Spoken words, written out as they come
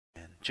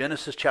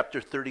Genesis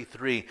chapter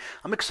 33.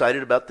 I'm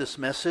excited about this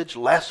message.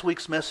 Last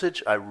week's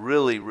message, I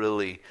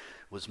really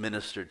was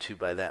ministered to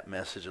by that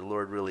message. The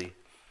Lord really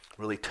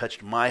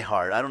touched my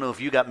heart. I don't know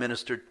if you got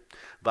ministered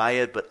by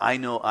it, but I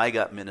know I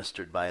got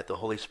ministered by it. The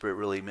Holy Spirit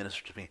really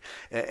ministered to me.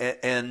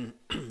 And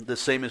the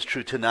same is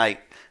true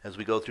tonight as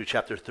we go through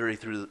chapter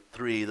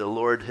 33. The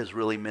Lord has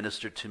really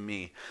ministered to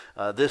me.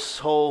 This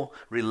whole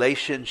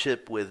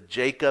relationship with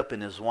Jacob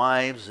and his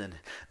wives and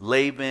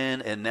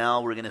Laban, and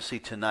now we're going to see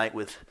tonight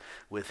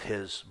with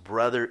his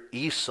brother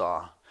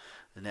Esau,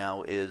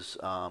 now is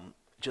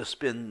just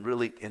been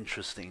really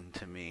interesting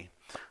to me.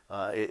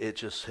 It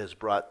just has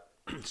brought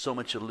so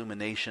much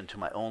illumination to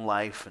my own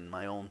life and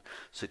my own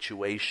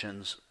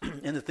situations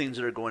and the things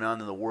that are going on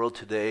in the world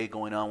today,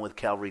 going on with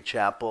Calvary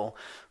Chapel.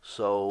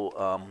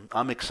 So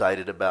I'm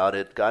excited about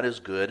it. God is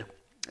good,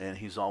 and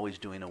he's always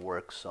doing a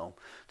work. So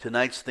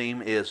tonight's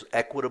theme is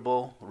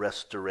equitable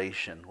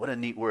restoration. What a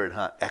neat word,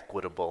 huh?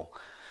 Equitable.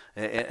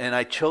 And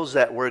I chose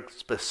that word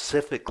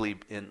specifically,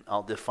 and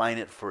I'll define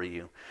it for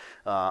you.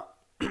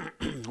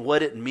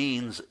 What it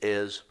means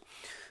is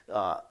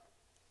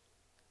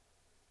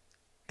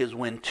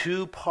when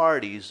two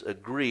parties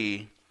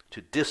agree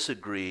to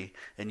disagree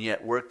and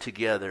yet work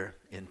together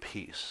in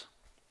peace.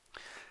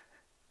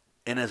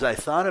 And as I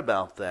thought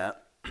about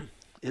that,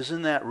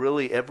 isn't that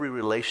really every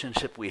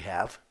relationship we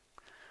have?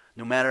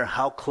 No matter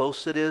how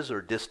close it is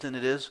or distant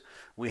it is,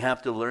 we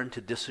have to learn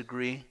to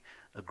disagree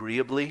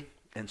agreeably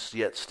and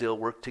yet still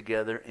work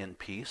together in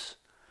peace.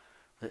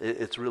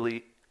 It's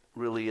really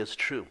is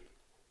true.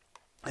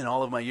 In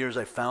all of my years,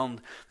 I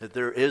found that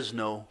there is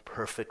no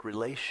perfect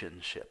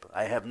relationship.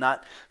 I have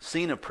not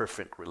seen a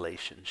perfect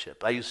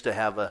relationship. I used to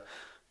have a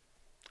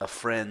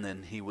friend,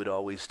 and he would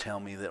always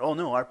tell me that, oh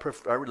no, our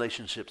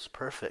relationship's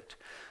perfect.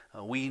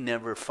 We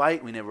never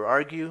fight, we never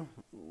argue,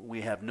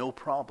 we have no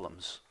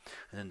problems.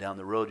 And then down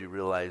the road, you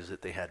realize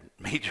that they had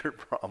major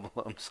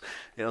problems.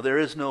 You know, there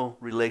is no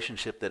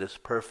relationship that is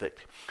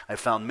perfect. I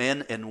found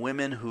men and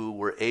women who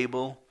were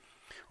able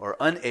or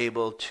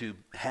unable to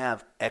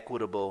have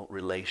equitable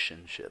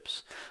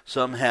relationships.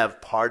 Some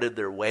have parted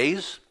their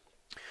ways,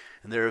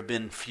 and there have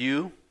been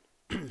few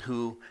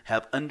who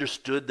have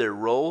understood their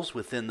roles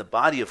within the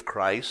body of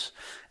Christ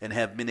and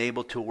have been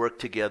able to work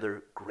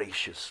together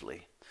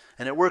graciously.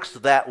 And it works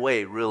that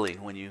way, really,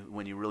 when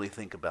you really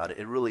think about it.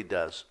 It really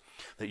does,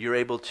 that you're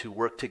able to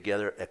work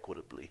together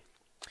equitably.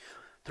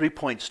 3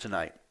 points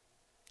tonight.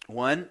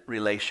 1,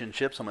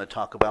 relationships. I'm going to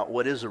talk about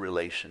what is a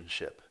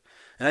relationship.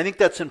 And I think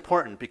that's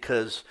important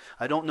because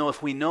I don't know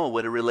if we know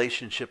what a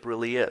relationship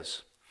really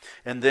is.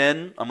 And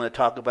then I'm going to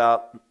talk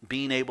about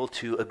being able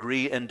to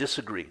agree and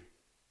disagree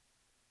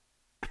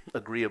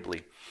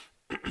agreeably.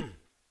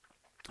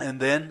 And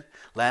then,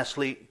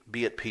 lastly,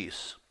 be at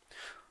peace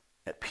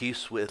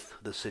with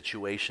the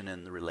situation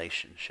and the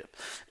relationship.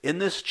 In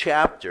this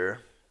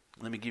chapter,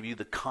 let me give you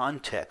the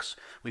context.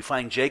 We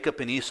find Jacob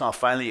and Esau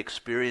finally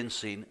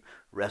experiencing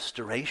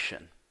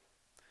restoration.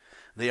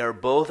 They are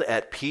both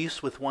at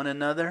peace with one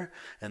another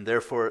and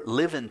therefore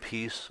live in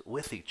peace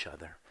with each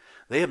other.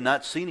 They have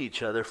not seen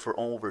each other for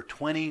over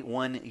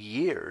 21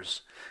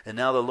 years, and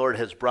now the Lord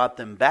has brought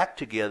them back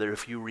together.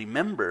 If you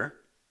remember,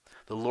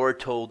 the Lord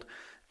told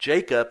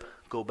Jacob,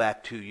 go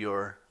back to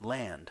your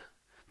land,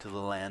 to the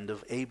land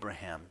of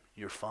Abraham,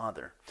 your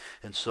father.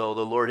 And so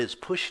the Lord is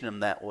pushing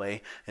him that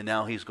way, and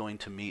now he's going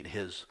to meet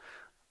his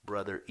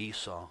brother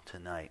Esau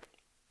tonight.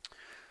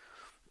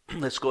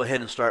 Let's go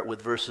ahead and start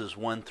with verses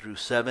 1 through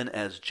 7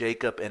 as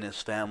Jacob and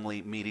his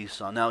family meet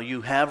Esau. Now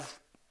you have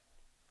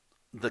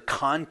the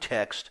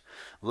context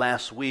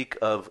last week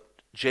of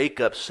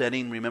Jacob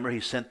sending, remember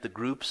he sent the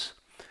groups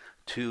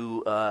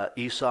to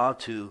Esau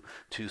to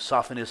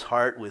soften his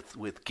heart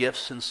with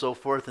gifts and so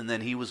forth, and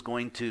then he was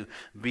going to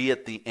be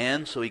at the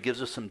end. So he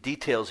gives us some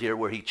details here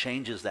where he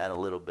changes that a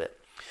little bit.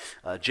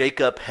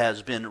 Jacob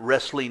has been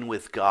wrestling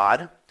with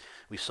God.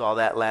 We saw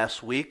that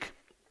last week.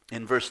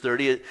 In verse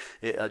 30,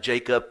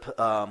 Jacob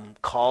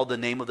called the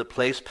name of the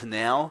place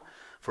Peniel,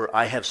 for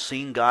I have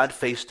seen God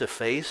face to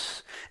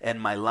face,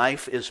 and my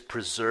life is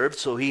preserved.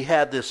 So he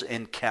had this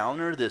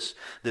encounter, this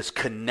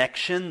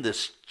connection,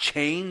 this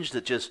change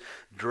that just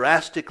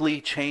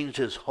drastically changed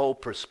his whole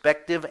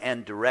perspective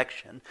and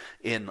direction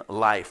in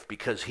life.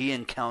 Because he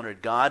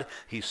encountered God,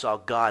 he saw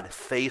God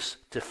face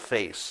to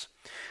face.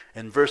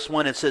 In verse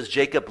 1 it says,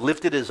 Jacob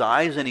lifted his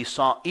eyes and he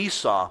saw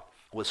Esau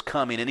was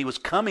coming, and he was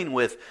coming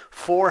with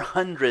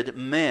 400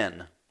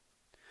 men.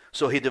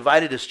 So he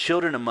divided his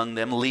children among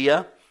them,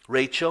 Leah,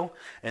 Rachel,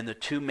 and the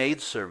 2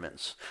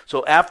 maidservants.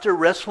 So after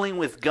wrestling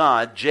with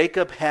God,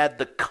 Jacob had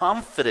the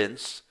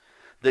confidence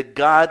that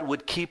God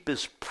would keep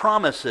his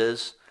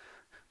promises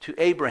to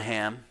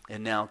Abraham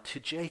and now to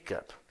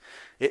Jacob.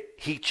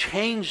 He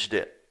changed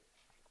it.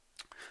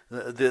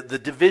 The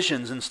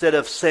divisions, instead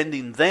of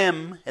sending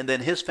them and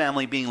then his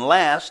family being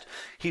last,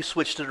 he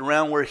switched it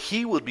around where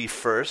he would be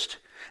first,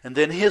 and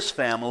then his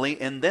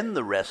family, and then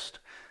the rest.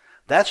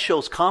 That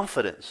shows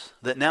confidence,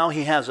 that now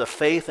he has a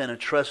faith and a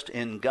trust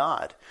in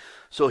God.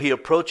 So he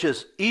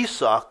approaches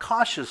Esau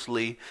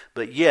cautiously,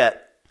 but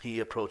yet he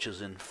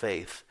approaches in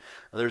faith.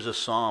 There's a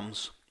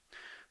Psalms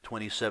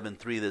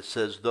 27:3 that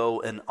says,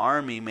 though an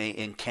army may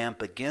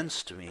encamp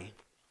against me,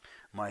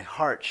 my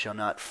heart shall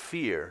not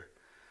fear.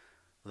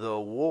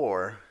 Though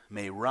war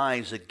may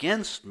rise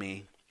against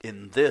me,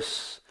 in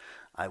this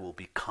I will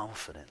be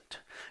confident.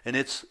 And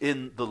it's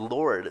in the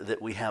Lord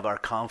that we have our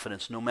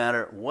confidence. No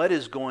matter what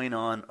is going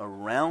on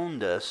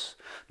around us,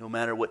 no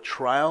matter what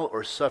trial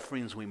or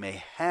sufferings we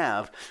may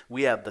have,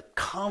 we have the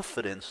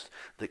confidence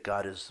that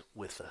God is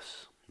with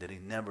us, that he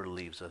never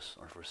leaves us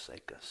or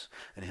forsakes us,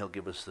 and he'll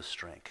give us the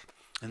strength.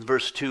 In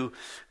verse 2,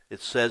 it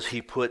says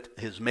he put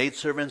his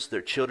maidservants,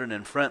 their children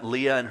in front,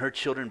 Leah and her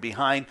children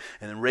behind,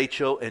 and then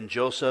Rachel and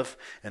Joseph,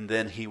 and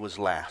then he was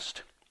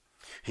last.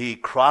 He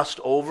crossed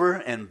over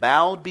and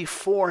bowed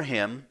before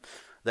him,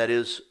 that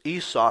is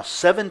Esau,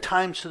 7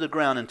 times to the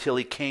ground until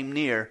he came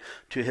near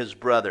to his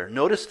brother.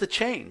 Notice the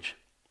change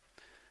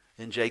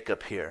in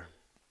Jacob here.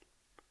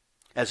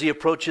 As he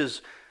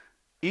approaches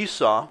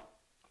Esau,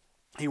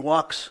 he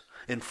walks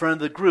in front of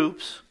the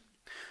groups.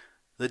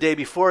 The day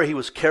before, he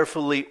was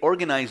carefully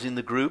organizing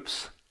the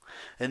groups,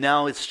 and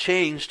now it's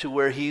changed to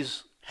where he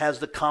has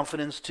the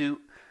confidence to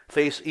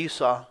face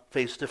Esau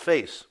face to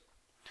face.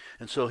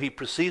 And so he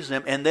precedes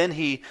him, and then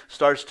he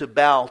starts to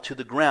bow to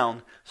the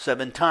ground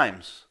 7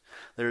 times.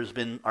 There's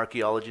been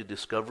archaeology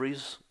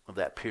discoveries of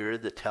that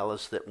period that tell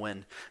us that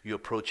when you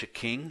approach a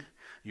king,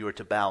 you are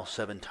to bow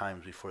 7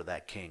 times before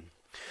that king.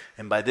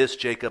 And by this,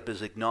 Jacob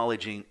is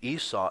acknowledging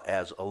Esau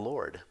as a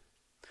lord,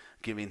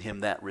 giving him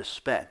that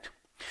respect.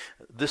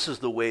 This is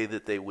the way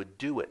that they would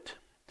do it.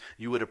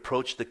 You would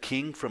approach the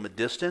king from a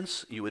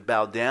distance. You would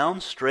bow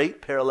down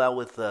straight, parallel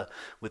with the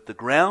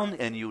ground,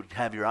 and you would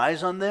have your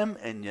eyes on them,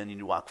 and then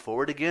you walk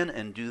forward again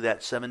and do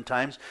that 7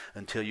 times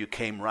until you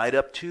came right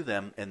up to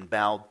them and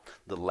bowed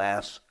the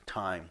last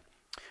time.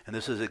 And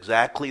this is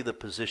exactly the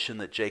position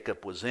that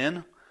Jacob was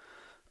in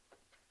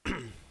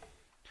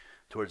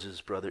towards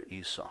his brother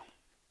Esau.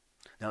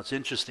 Now it's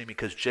interesting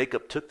because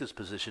Jacob took this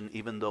position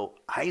even though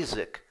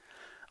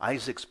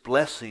Isaac's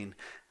blessing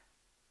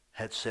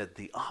had said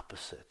the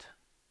opposite.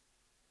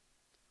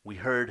 We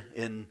heard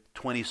in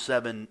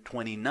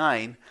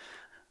 27:29,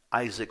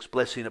 Isaac's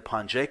blessing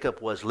upon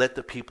Jacob was, let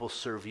the people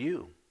serve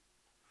you,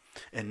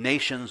 and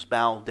nations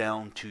bow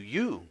down to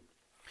you.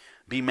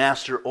 Be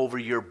master over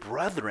your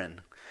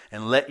brethren,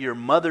 and let your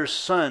mother's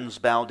sons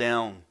bow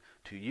down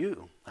to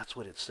you. That's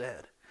what it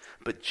said.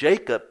 But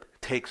Jacob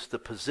takes the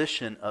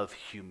position of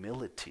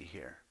humility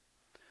here,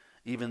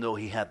 even though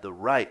he had the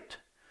right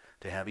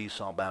to have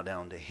Esau bow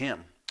down to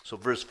him. So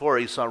verse 4,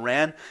 Esau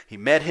ran, he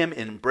met him,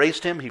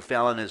 embraced him, he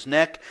fell on his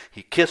neck,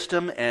 he kissed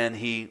him, and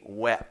he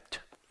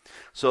wept.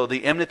 So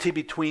the enmity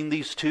between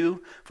these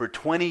two for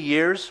 20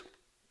 years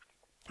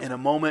in a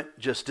moment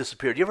just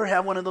disappeared. You ever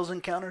have one of those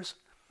encounters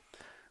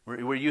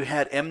where you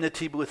had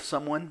enmity with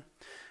someone,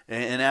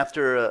 and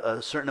after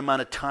a certain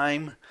amount of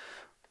time,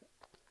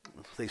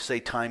 they say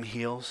time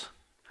heals,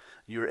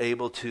 you're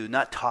able to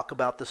not talk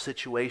about the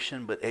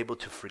situation, but able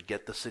to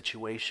forget the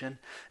situation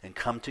and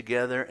come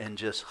together and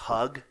just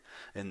hug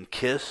and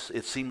kiss.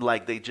 It seemed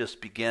like they just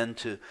began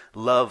to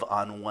love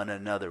on one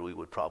another, we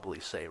would probably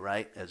say,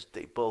 right? As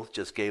they both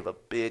just gave a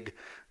big,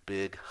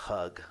 big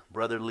hug.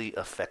 Brotherly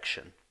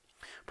affection.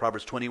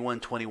 Proverbs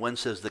 21:21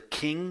 says, the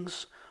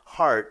king's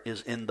heart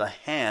is in the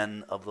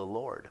hand of the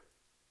Lord.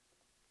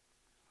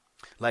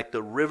 Like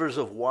the rivers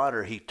of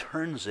water, he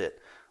turns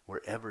it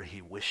wherever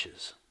he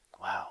wishes.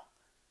 Wow.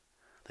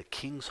 The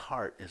king's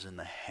heart is in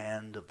the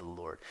hand of the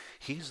Lord.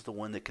 He's the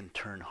one that can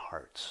turn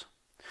hearts.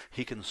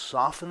 He can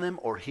soften them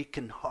or he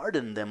can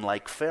harden them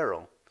like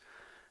Pharaoh.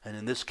 And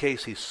in this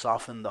case, he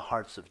softened the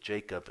hearts of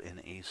Jacob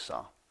and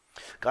Esau.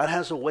 God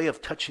has a way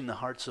of touching the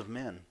hearts of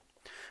men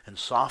and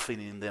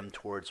softening them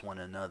towards one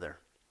another.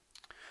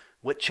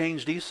 What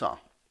changed Esau?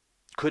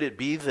 Could it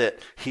be that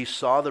he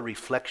saw the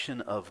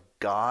reflection of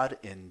God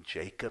in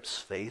Jacob's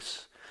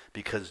face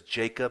because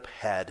Jacob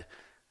had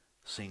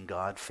seen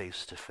God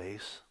face to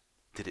face?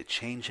 Did it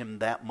change him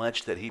that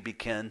much that he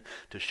began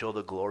to show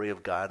the glory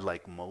of God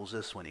like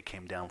Moses when he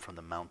came down from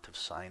the Mount of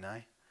Sinai?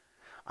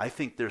 I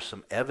think there's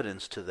some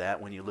evidence to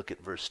that when you look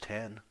at verse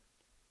 10.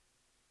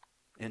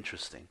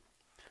 Interesting.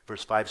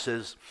 Verse 5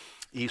 says,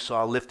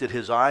 Esau lifted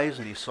his eyes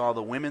and he saw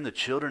the women, the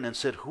children, and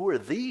said, who are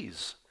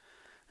these?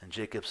 And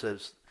Jacob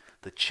says,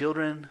 the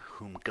children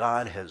whom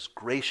God has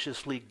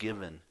graciously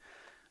given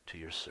to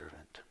your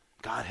servant.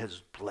 God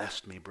has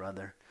blessed me,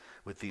 brother,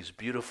 with these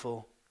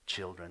beautiful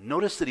children.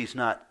 Notice that he's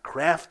not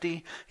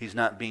crafty, he's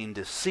not being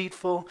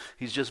deceitful,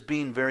 he's just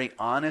being very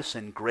honest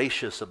and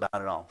gracious about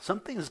it all.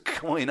 Something's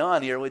going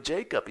on here with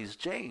Jacob. He's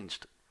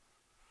changed.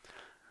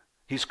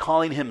 He's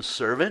calling him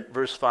servant,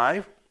 verse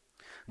 5.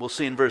 We'll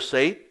see in verse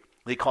 8,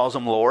 he calls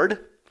him Lord.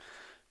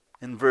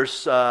 In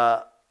verse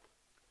 5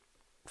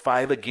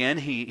 again,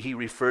 he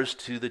refers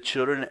to the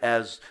children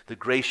as the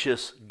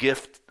gracious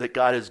gift that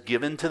God has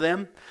given to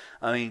them.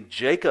 I mean,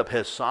 Jacob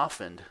has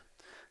softened,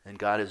 and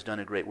God has done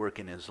a great work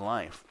in his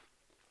life.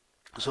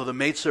 So the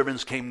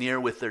maidservants came near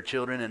with their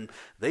children, and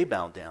they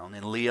bowed down.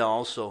 And Leah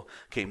also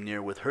came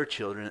near with her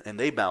children, and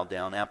they bowed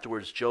down.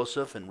 Afterwards,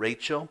 Joseph and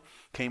Rachel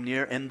came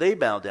near, and they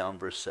bowed down,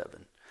 verse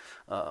 7.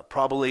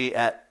 Probably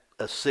at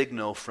a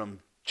signal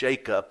from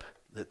Jacob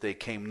that they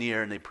came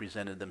near, and they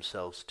presented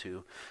themselves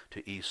to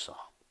Esau.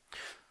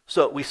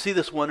 So we see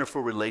this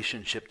wonderful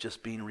relationship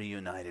just being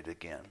reunited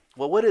again.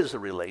 Well, what is a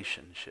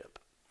relationship?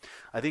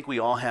 I think we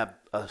all have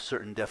a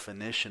certain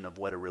definition of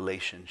what a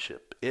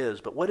relationship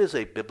is, but what is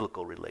a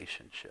biblical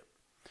relationship?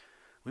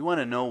 We want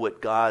to know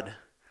what God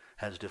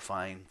has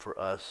defined for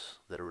us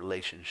that a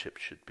relationship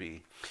should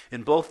be.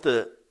 In both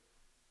the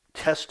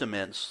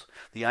Testaments,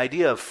 the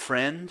idea of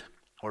friend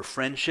or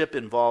friendship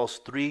involves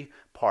three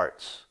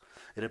parts.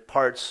 It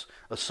imparts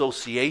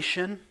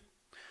association,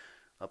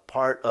 a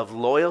part of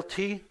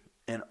loyalty,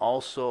 and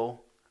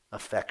also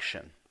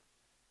affection.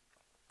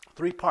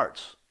 Three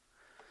parts.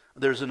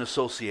 There's an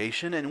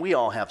association, and we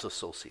all have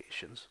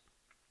associations.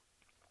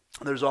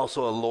 There's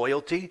also a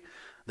loyalty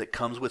that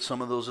comes with some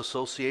of those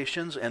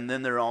associations, and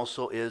then there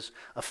also is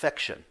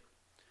affection.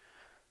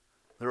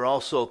 There are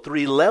also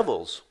three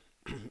levels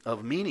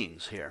of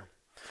meanings here.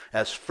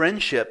 As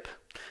friendship,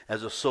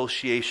 as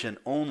association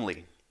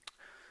only.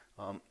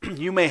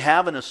 You may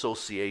have an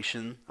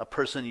association, a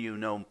person you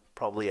know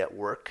probably at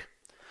work,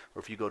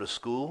 or if you go to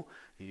school,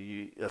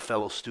 a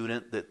fellow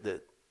student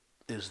that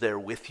is there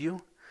with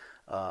you.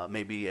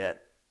 Maybe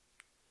at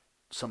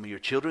some of your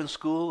children's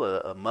school,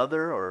 a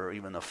mother or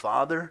even a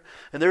father.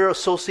 And there are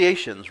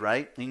associations,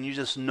 right? And you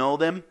just know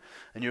them,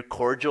 and you're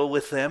cordial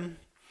with them.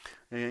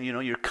 You know,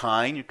 you're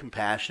kind, you're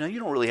compassionate. You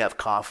don't really have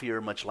coffee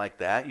or much like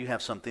that. You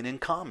have something in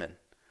common.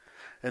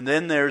 And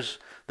then there's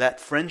that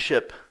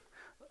friendship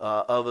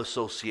of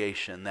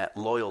association, that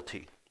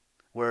loyalty,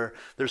 where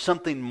there's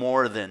something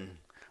more than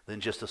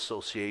just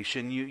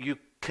association. You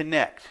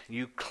connect,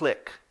 you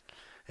click.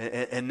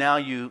 And now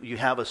you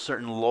have a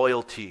certain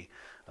loyalty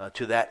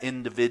to that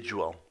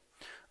individual.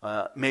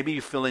 Maybe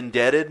you feel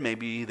indebted.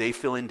 Maybe they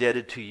feel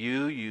indebted to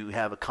you. You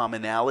have a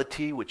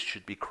commonality, which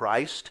should be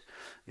Christ.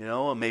 You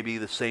know, maybe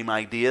the same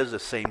ideas, the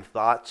same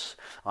thoughts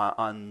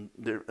on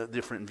the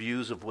different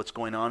views of what's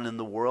going on in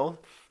the world.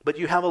 But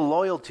you have a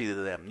loyalty to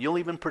them. You'll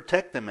even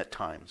protect them at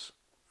times.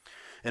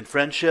 And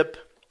friendship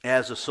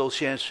as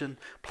association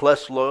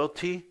plus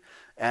loyalty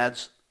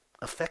adds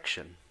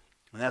affection.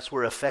 And that's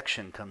where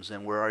affection comes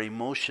in, where our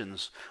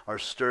emotions are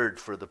stirred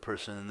for the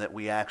person and that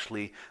we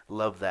actually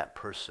love that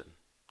person.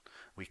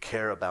 We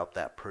care about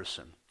that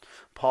person.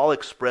 Paul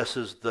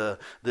expresses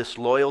this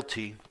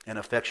loyalty and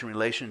affection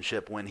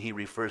relationship when he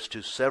refers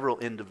to several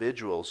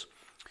individuals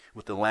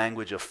with the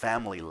language of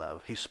family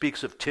love. He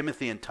speaks of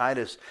Timothy and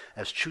Titus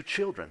as true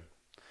children.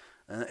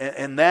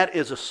 And that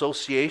is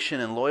association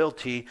and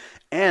loyalty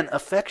and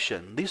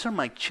affection. These are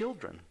my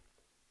children.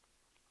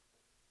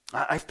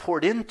 I've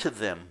poured into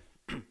them.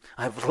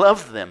 I've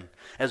loved them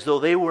as though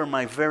they were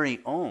my very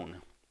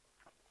own.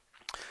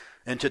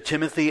 And to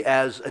Timothy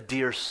as a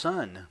dear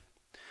son.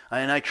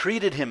 And I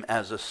treated him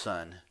as a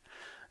son.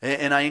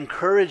 And I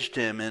encouraged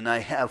him, and I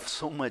have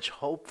so much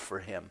hope for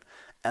him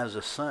as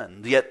a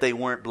son. Yet they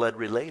weren't blood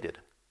related.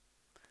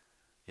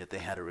 Yet they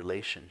had a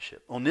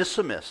relationship.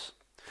 Onesimus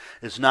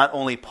is not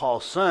only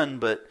Paul's son,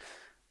 but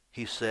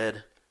he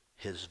said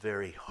his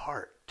very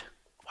heart.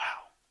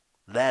 Wow,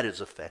 that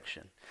is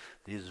affection.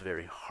 His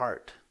very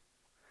heart.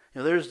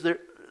 You know,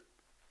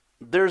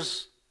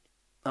 there's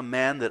a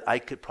man that I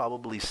could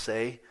probably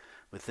say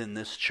within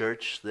this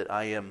church that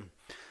I am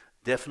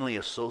definitely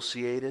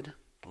associated,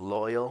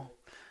 loyal,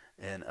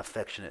 and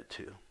affectionate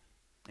to.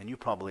 And you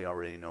probably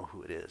already know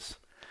who it is.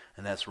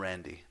 And that's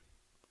Randy.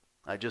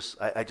 I just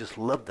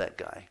love that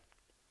guy.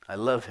 I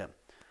love him.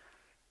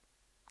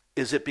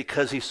 Is it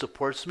because he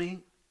supports me?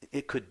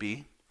 It could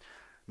be.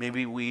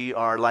 Maybe we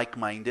are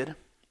like-minded.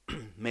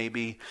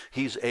 Maybe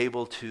he's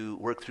able to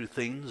work through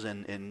things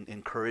and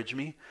encourage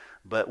me.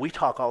 But we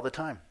talk all the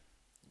time.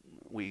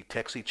 We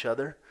text each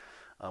other.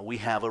 We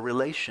have a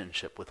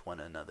relationship with one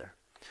another.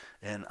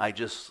 And I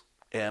just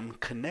am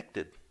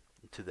connected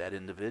to that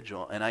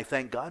individual. And I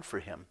thank God for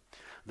him.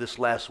 This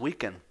last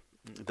weekend,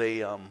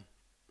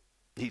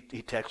 he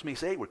texted me,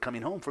 say, hey, we're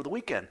coming home for the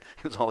weekend.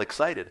 He was all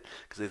excited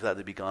because they thought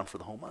they'd be gone for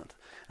the whole month.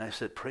 And I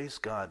said, praise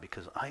God,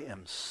 because I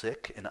am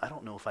sick and I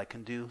don't know if I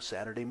can do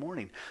Saturday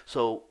morning.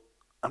 So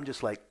I'm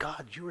just like,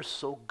 God, you are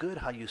so good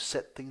how you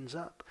set things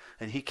up.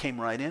 And he came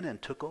right in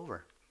and took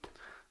over.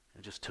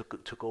 And just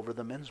took over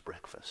the men's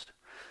breakfast.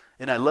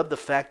 And I love the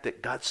fact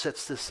that God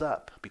sets this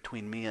up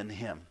between me and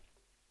him.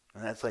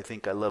 And that's, I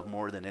think, I love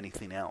more than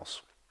anything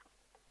else.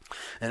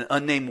 An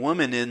unnamed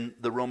woman in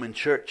the Roman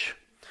church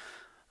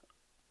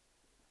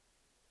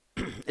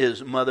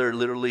is mother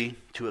literally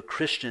to a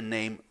Christian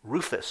named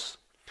Rufus,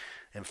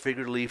 and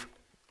figuratively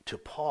to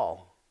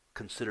Paul,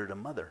 considered a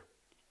mother.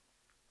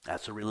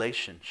 That's a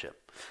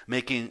relationship.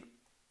 Making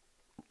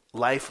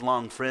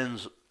lifelong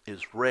friends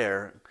is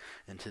rare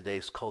in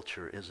today's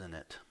culture, isn't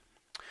it?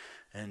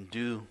 And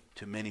due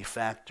to many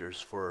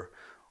factors. For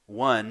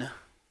one,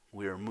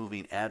 we are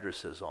moving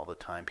addresses all the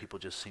time. People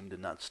just seem to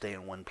not stay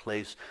in one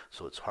place,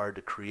 so it's hard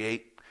to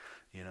create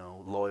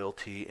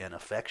loyalty and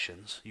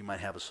affections. You might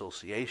have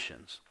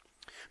associations.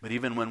 But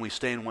even when we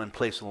stay in one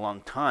place a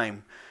long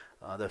time,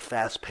 the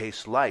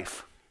fast-paced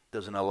life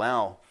doesn't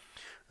allow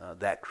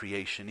that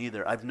creation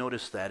either. I've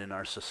noticed that in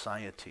our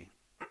society.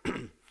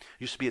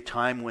 Used to be a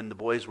time when the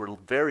boys were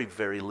very,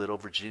 very little.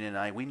 Virginia and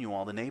I, we knew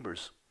all the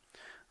neighbors.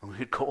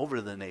 We'd go over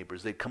to the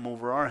neighbors. They'd come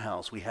over our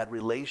house. We had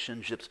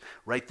relationships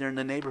right there in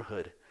the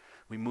neighborhood.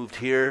 We moved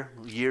here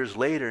years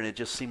later, and it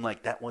just seemed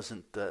like that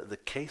wasn't the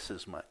case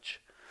as much.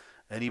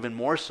 And even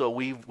more so,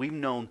 we've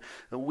known,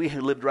 we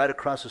had lived right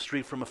across the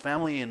street from a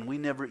family, and we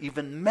never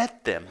even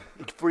met them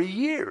for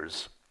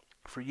years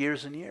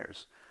and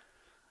years.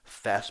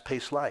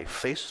 Fast-paced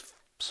life,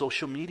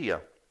 social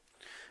media.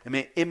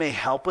 It may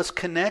help us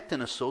connect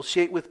and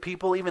associate with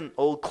people, even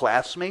old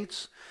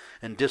classmates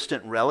and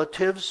distant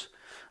relatives,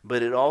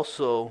 but it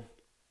also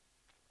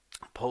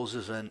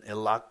poses an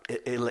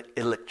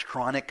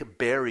electronic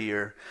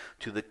barrier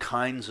to the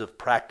kinds of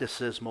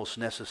practices most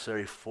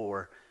necessary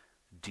for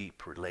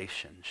deep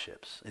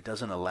relationships. It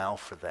doesn't allow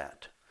for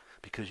that,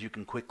 because you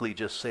can quickly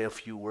just say a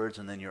few words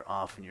and then you're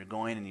off and you're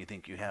going and you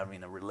think you're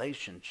having a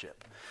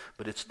relationship.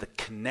 But it's the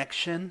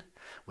connection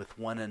with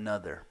one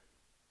another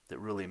that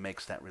really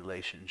makes that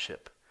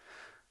relationship.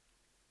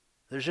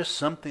 There's just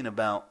something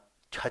about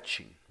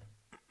touching.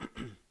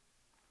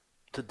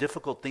 It's a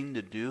difficult thing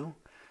to do,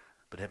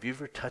 but have you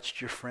ever touched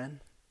your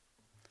friend?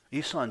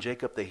 Esau and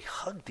Jacob, they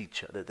hugged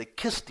each other, they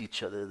kissed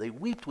each other, they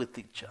wept with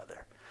each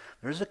other.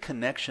 There's a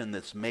connection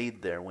that's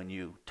made there when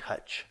you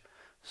touch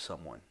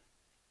someone.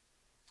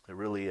 There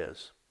really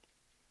is.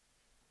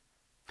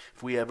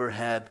 If we ever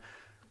had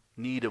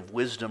need of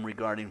wisdom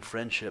regarding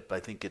friendship, I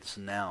think it's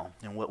now.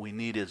 And what we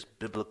need is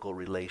biblical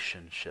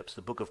relationships.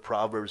 The book of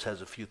Proverbs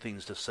has a few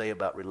things to say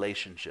about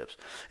relationships.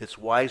 It's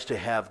wise to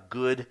have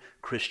good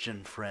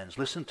Christian friends.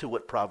 Listen to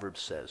what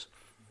Proverbs says.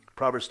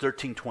 Proverbs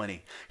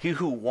 13:20. He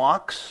who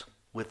walks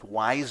with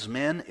wise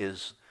men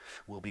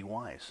will be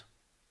wise.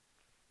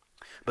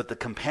 But the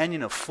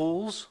companion of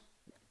fools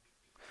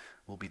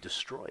will be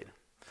destroyed.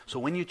 So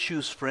when you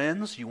choose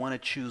friends, you want to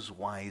choose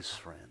wise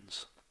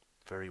friends.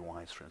 Very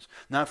wise friends.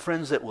 Not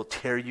friends that will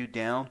tear you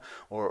down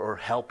or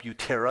help you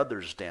tear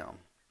others down.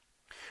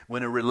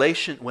 When the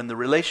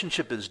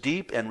relationship is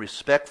deep and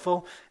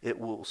respectful, it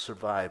will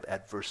survive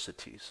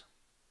adversities.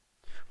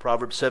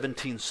 Proverbs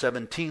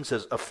 17:17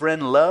 says, a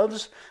friend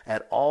loves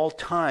at all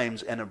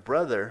times, and a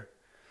brother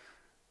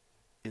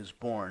is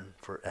born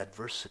for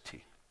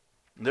adversity.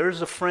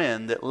 There's a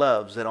friend that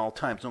loves at all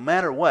times, no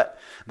matter what.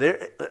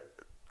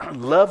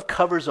 Love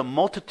covers a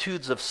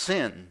multitudes of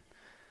sin.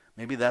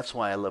 Maybe that's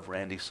why I love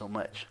Randy so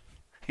much.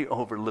 He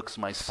overlooks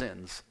my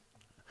sins.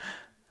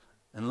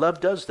 And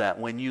love does that.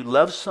 When you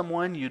love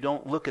someone, you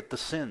don't look at the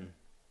sin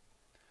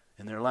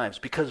in their lives.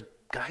 Because,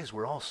 guys,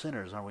 we're all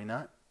sinners, are we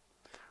not?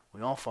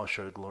 We all fall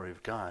short of the glory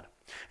of God.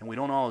 And we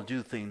don't all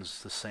do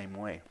things the same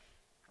way.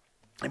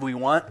 If we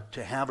want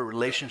to have a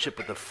relationship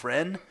with a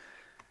friend,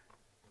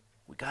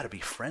 we got to be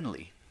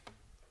friendly,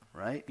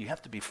 right? You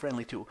have to be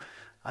friendly too.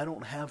 I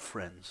don't have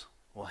friends.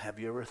 Well, have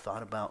you ever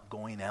thought about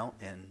going out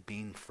and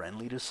being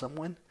friendly to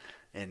someone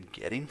and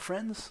getting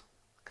friends?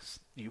 Because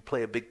you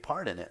play a big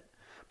part in it.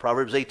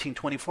 Proverbs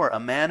 18:24, a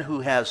man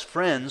who has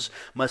friends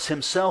must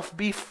himself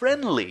be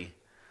friendly,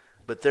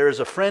 but there is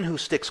a friend who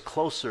sticks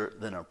closer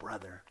than a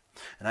brother.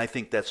 And I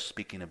think that's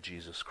speaking of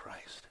Jesus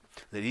Christ.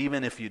 That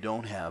even if you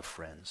don't have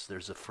friends,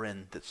 there's a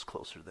friend that's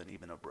closer than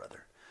even a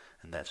brother.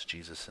 And that's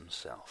Jesus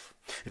himself.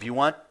 If you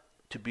want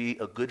to be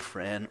a good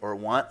friend or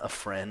want a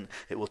friend,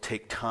 it will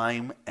take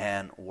time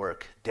and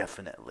work,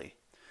 definitely.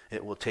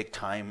 It will take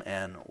time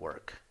and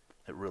work.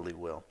 It really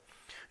will.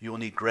 You will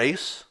need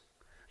grace,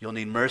 you'll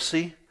need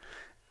mercy,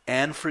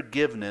 and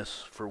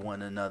forgiveness for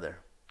one another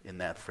in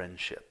that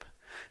friendship.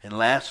 And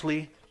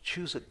lastly,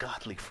 choose a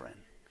godly friend.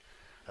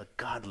 A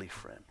godly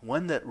friend.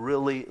 One that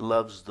really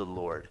loves the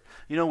Lord.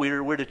 You know,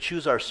 we're to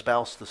choose our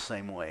spouse the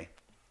same way.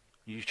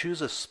 You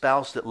choose a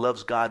spouse that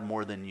loves God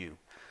more than you.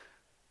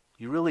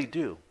 You really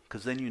do.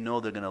 Because then you know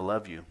they're going to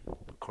love you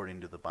according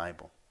to the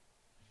Bible.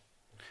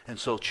 And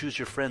so choose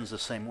your friends the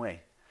same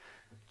way.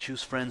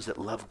 Choose friends that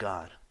love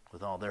God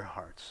with all their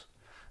hearts,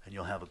 and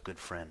you'll have a good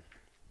friend.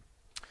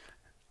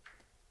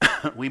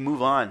 We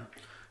move on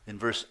in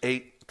verse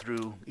 8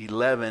 through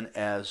 11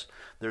 as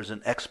there's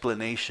an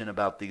explanation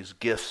about these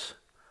gifts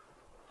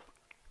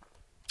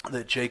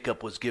that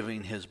Jacob was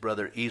giving his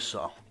brother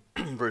Esau.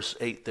 Verse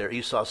 8 there,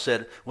 Esau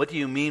said, what do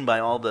you mean by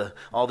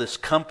all this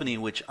company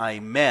which I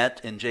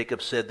met? And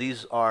Jacob said,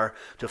 these are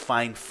to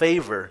find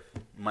favor,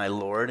 my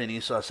lord. And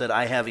Esau said,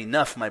 I have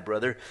enough, my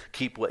brother.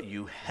 Keep what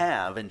you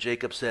have. And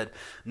Jacob said,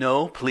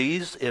 no,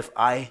 please, if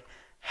I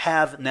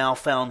have now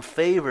found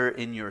favor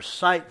in your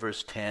sight,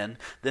 verse 10,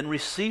 then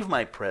receive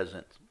my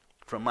present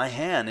from my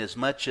hand, as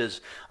much as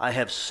I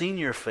have seen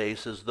your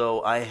face, as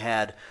though I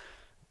had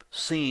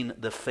seen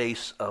the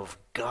face of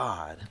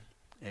God,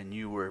 and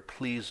you were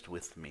pleased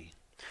with me.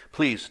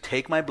 Please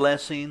take my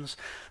blessings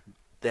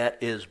that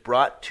is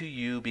brought to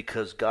you,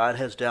 because God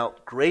has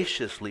dealt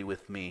graciously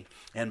with me,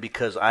 and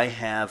because I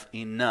have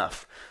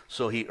enough.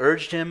 So he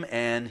urged him,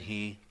 and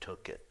he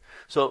took it.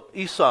 So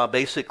Esau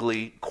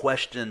basically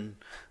questioned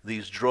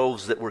these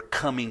droves that were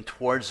coming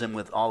towards him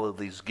with all of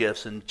these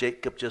gifts. And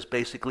Jacob just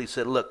basically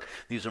said, look,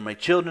 these are my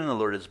children. The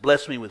Lord has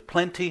blessed me with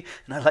plenty,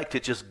 and I'd like to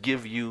just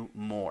give you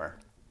more,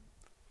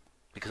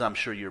 because I'm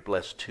sure you're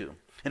blessed too.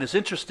 And it's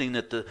interesting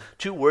that the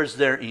two words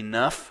there,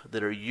 enough,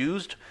 that are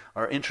used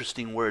are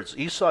interesting words.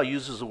 Esau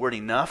uses the word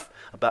enough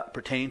about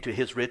pertaining to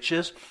his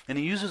riches, and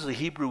he uses the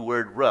Hebrew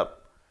word rab,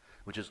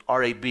 which is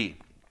R-A-B.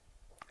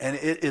 And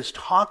it is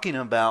talking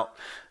about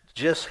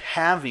just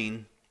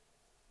having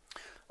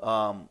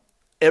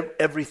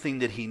everything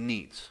that he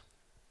needs.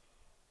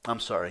 I'm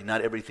sorry,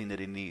 not everything that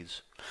he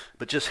needs,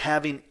 but just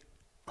having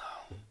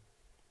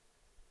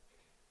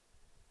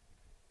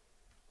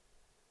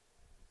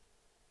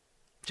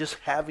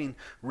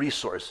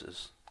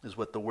resources is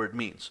what the word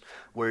means.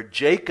 Where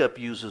Jacob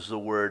uses the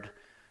word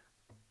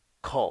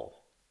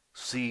kol,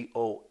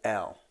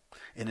 C-O-L.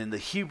 And in the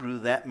Hebrew,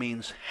 that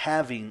means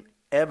having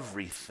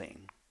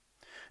everything.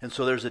 And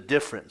so there's a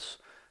difference.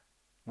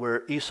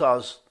 Where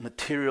Esau's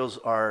materials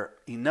are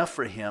enough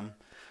for him,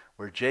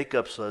 where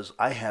Jacob says,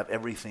 I have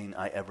everything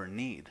I ever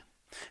need.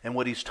 And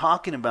what he's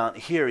talking about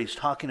here, he's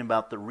talking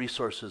about the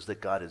resources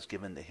that God has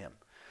given to him.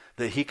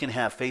 That he can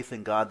have faith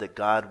in God, that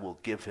God will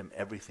give him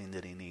everything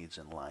that he needs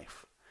in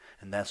life.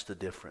 And that's the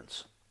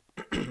difference.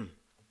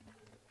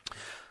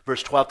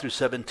 Verse 12 through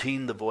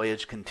 17, the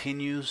voyage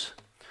continues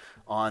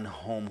on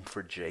home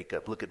for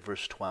Jacob. Look at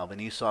verse 12.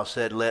 And Esau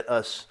said, let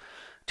us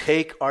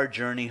take our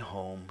journey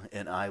home,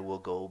 and I will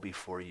go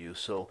before you.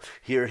 So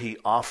here he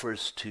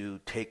offers to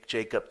take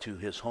Jacob to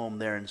his home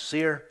there in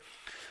Seir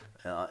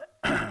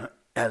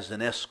as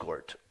an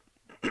escort.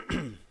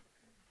 And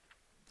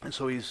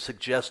so he's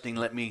suggesting,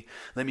 let me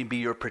be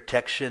your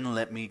protection,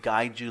 let me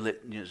guide you, let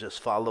you just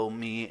follow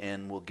me,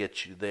 and we'll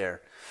get you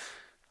there.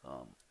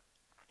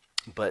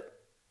 But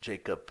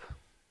Jacob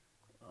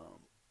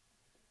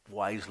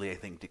wisely, I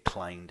think,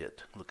 declined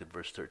it. Look at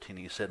verse 13.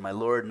 He said, my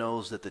Lord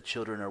knows that the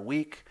children are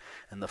weak,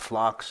 and the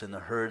flocks and the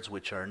herds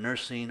which are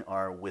nursing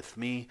are with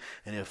me.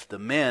 And if the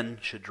men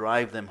should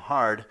drive them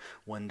hard,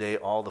 one day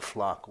all the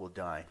flock will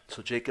die.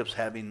 So Jacob's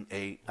having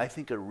I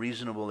think, a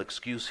reasonable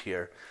excuse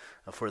here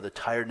for the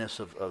tiredness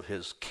of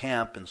his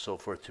camp and so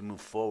forth to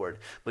move forward.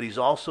 But he's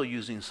also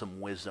using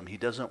some wisdom. He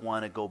doesn't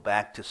want to go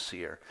back to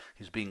Seir.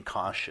 He's being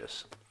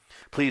cautious.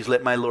 Please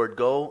let my Lord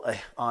go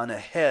on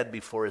ahead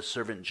before his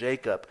servant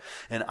Jacob,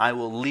 and I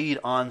will lead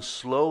on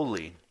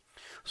slowly,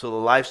 so the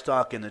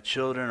livestock and the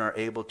children are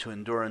able to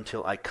endure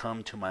until I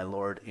come to my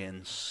Lord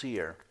in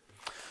Seir.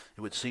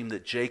 It would seem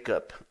that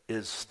Jacob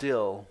is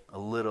still a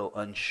little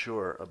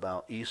unsure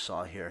about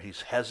Esau here.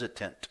 He's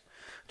hesitant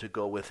to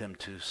go with him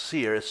to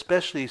Seir,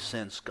 especially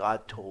since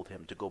God told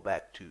him to go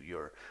back to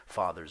your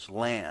father's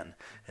land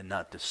and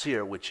not to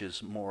Seir, which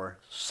is more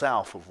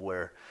south of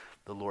where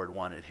the Lord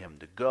wanted him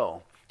to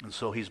go. And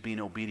so he's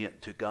being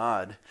obedient to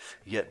God,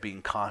 yet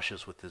being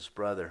cautious with his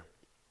brother.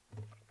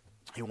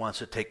 He wants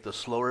to take the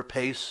slower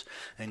pace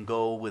and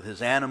go with his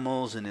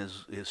animals and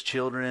his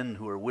children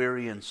who are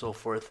weary and so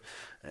forth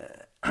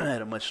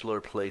at a much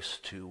slower place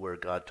to where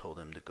God told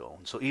him to go.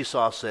 And so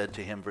Esau said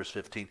to him, verse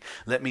 15,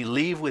 let me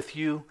leave with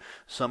you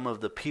some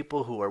of the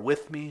people who are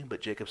with me.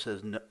 But Jacob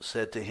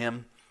said to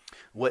him,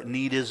 what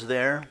need is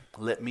there?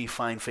 Let me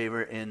find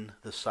favor in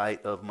the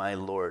sight of my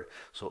Lord.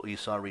 So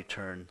Esau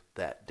returned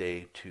that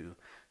day to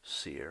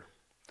Seir.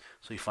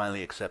 So he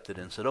finally accepted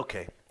and said,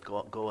 okay,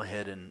 go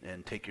ahead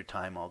and take your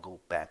time. I'll go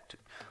back to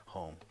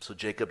home. So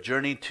Jacob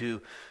journeyed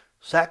to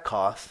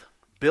Succoth,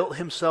 built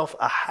himself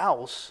a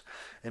house,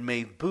 and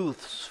made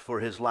booths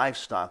for his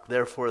livestock.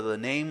 Therefore the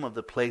name of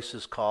the place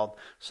is called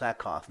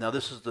Succoth. Now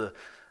this is the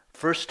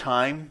first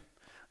time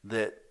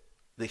that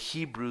the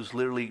Hebrews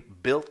literally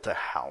built a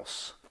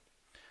house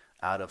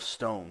out of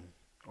stone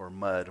or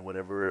mud,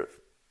 whatever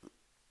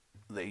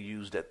they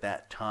used at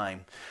that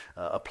time,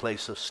 a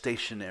place of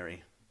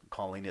stationary,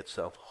 calling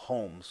itself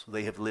homes.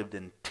 They have lived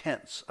in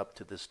tents up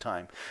to this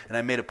time. And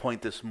I made a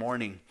point this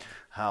morning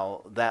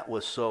how that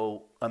was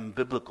so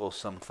unbiblical,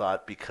 some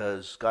thought,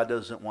 because God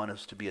doesn't want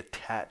us to be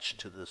attached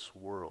to this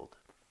world.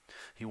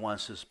 He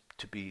wants us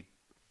to be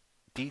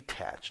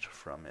detached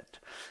from it.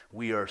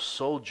 We are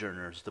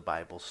sojourners, the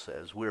Bible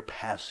says. We're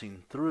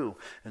passing through,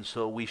 and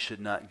so we should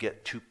not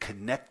get too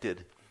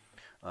connected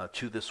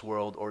to this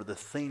world or the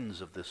things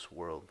of this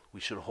world. We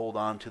should hold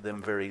on to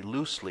them very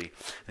loosely.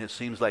 And it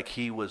seems like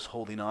he was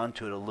holding on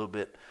to it a little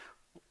bit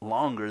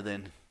longer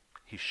than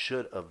he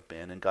should have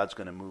been. And God's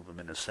going to move him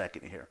in a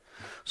second here.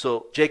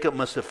 So Jacob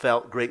must have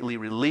felt greatly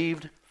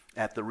relieved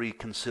at the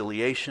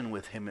reconciliation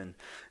with him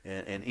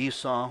and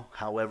Esau.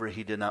 However,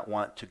 he did not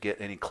want to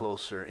get any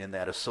closer in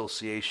that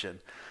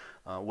association.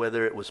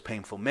 Whether it was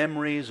painful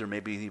memories or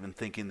maybe even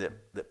thinking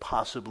that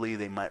possibly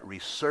they might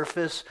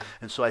resurface.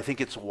 And so I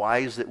think it's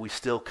wise that we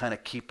still kind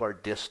of keep our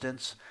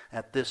distance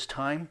at this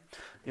time.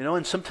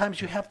 And sometimes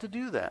you have to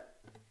do that.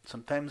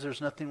 Sometimes there's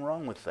nothing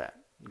wrong with that.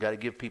 You got to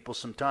give people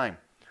some time.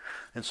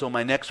 And so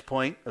my next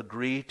point,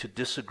 agree to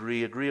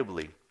disagree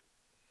agreeably.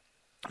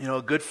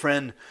 A good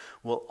friend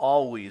will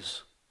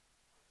always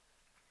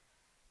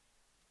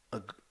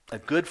A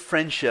good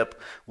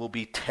friendship will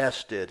be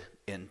tested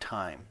in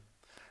time.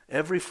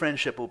 Every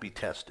friendship will be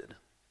tested.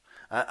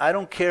 I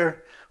don't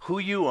care who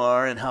you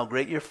are and how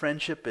great your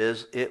friendship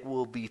is, it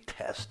will be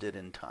tested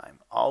in time.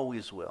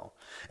 Always will.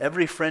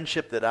 Every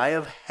friendship that I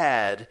have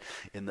had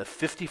in the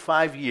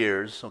 55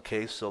 years,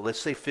 okay, so let's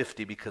say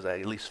 50 because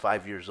I'm at least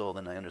 5 years old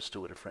and I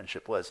understood what a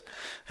friendship was,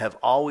 have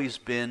always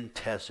been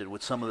tested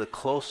with some of the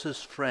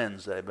closest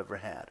friends that I've ever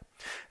had.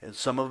 And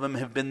some of them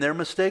have been their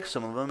mistakes,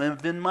 some of them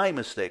have been my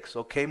mistakes,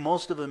 okay?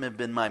 Most of them have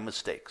been my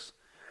mistakes.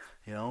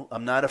 You know,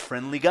 I'm not a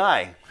friendly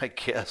guy, I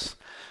guess,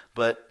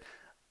 but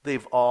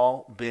they've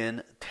all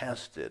been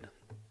tested.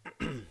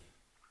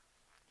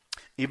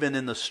 Even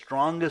in the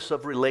strongest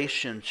of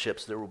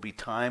relationships, there will be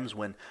times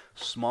when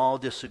small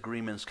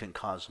disagreements can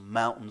cause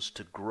mountains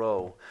to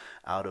grow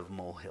out of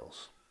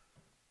molehills.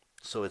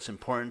 So it's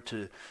important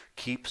to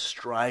keep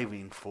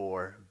striving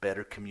for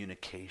better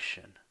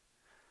communication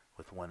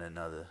with one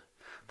another.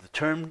 The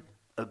term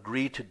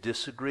agree to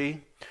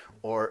disagree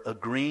or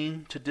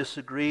agreeing to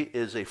disagree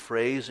is a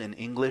phrase in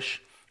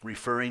English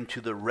referring to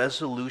the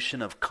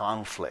resolution of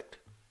conflict.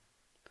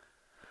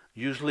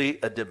 Usually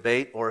a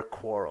debate or a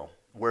quarrel,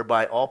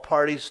 whereby all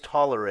parties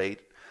tolerate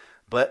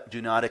but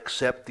do not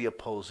accept the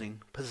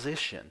opposing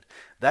position.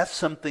 That's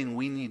something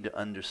we need to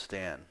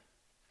understand.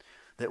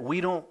 That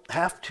we don't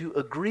have to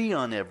agree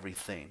on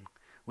everything.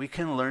 We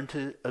can learn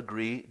to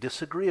agree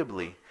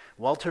disagreeably.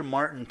 Walter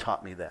Martin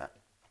taught me that.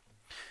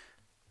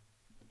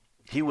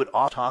 He would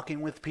often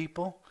talking with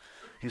people.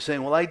 He's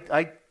saying, well,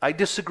 I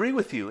disagree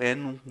with you,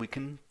 and we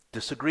can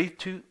disagree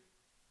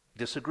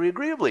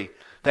agreeably.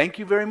 Thank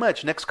you very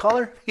much. Next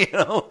caller. You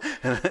know,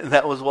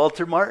 that was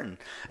Walter Martin.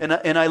 And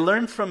I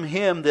learned from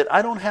him that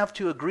I don't have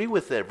to agree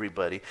with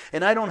everybody,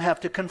 and I don't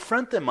have to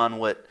confront them on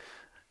what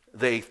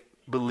they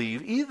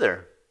believe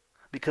either.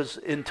 Because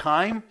in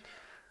time,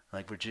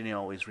 like Virginia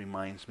always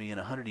reminds me, in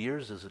 100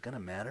 years, is it going to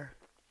matter?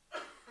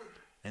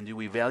 And do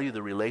we value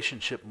the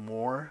relationship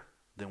more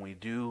than we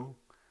do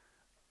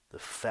the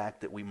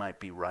fact that we might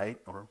be right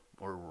or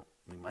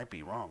we might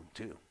be wrong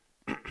too?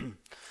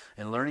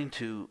 And learning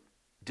to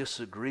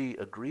disagree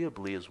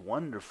agreeably is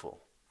wonderful.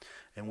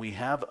 And we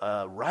have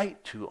a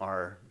right to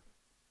our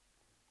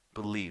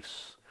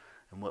beliefs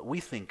and what we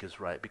think is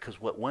right, because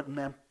what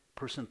one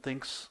person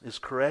thinks is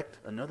correct,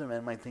 another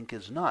man might think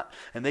is not.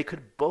 And they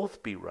could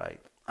both be right.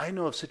 I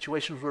know of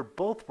situations where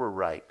both were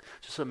right.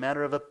 It's just a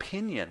matter of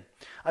opinion.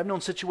 I've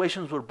known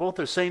situations where both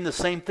are saying the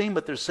same thing,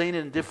 but they're saying it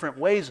in different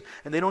ways,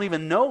 and they don't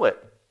even know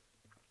it.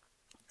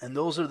 And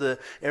those are the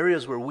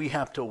areas where we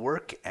have to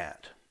work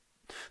at.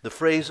 The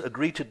phrase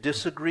agree to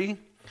disagree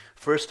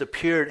first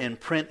appeared in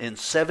print in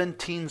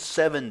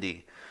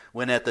 1770,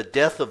 when at the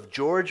death of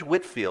George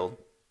Whitefield,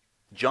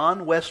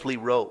 John Wesley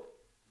wrote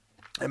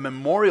a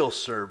memorial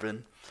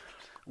sermon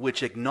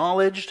which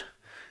acknowledged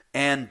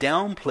and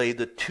downplayed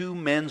the two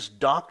men's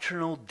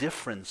doctrinal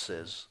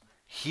differences.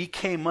 He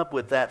came up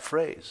with that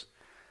phrase.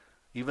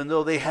 Even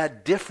though they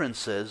had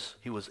differences,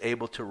 he was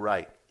able to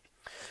write.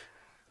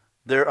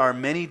 There are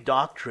many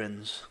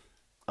doctrines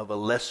of a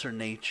lesser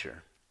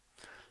nature.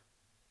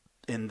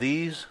 In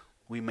these,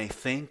 we may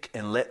think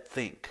and let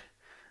think.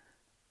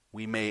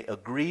 We may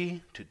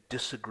agree to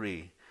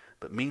disagree,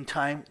 but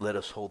meantime, let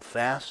us hold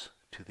fast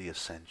to the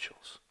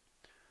essentials.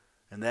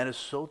 And that is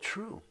so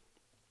true.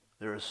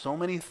 There are so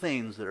many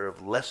things that are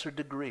of lesser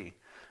degree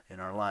in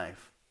our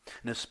life.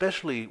 And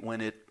especially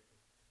when it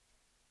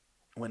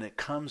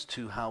comes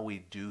to how we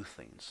do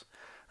things.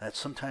 That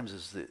sometimes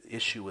is the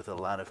issue with a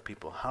lot of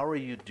people. How are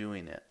you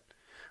doing it?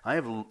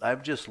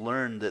 I've just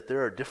learned that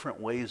there are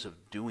different ways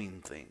of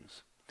doing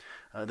things.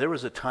 There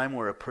was a time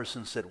where a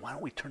person said, why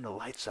don't we turn the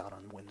lights out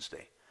on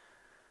Wednesday?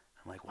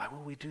 I'm like, why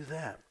would we do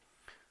that?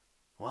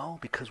 Well,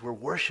 because we're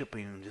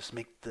worshiping and just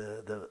make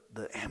the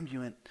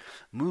ambient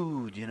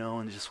mood, you know,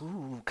 and just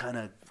kind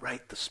of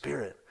right the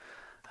spirit.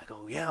 I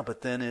go, yeah,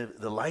 but then if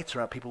the lights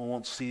are out, people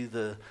won't see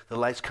the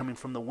lights coming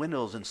from the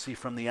windows and see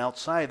from the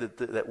outside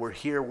that we're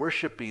here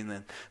worshiping.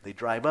 Then they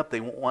drive up,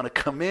 they won't want to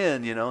come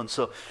in, you know. And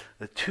so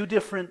the two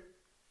different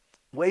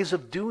ways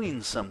of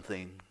doing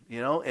something, you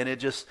know, and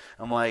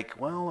I'm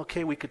like, well,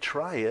 okay, we could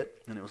try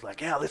it. And it was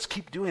like, yeah, let's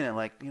keep doing it. I'm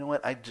like, you know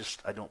what, I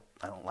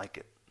don't like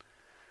it.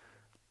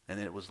 And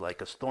it was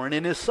like a thorn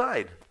in his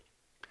side.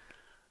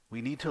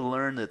 We need to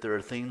learn that there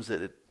are things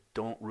that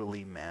don't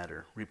really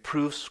matter.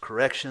 Reproofs,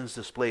 corrections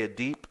display a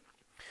deep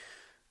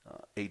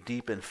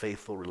and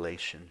faithful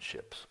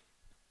relationships.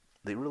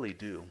 They really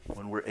do,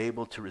 when we're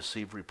able to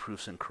receive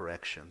reproofs and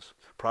corrections.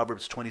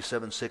 Proverbs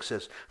 27:6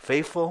 says,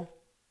 faithful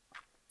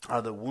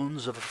are the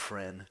wounds of a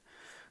friend,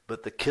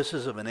 but the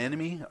kisses of an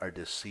enemy are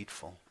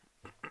deceitful.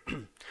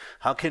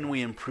 How can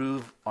we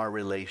improve our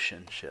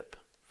relationship?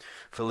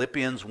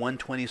 Philippians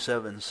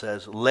 1:27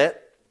 says,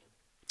 let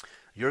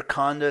your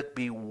conduct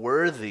be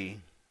worthy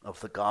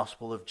of the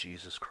gospel of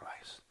Jesus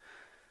Christ,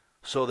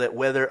 so that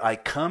whether I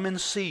come and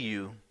see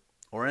you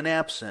or am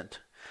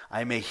absent,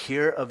 I may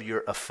hear of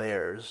your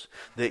affairs,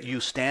 that you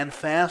stand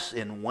fast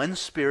in one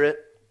spirit,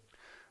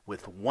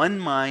 with one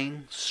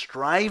mind,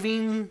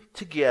 striving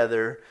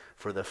together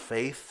for the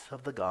faith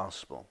of the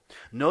gospel.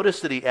 Notice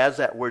that he adds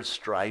that word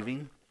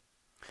striving.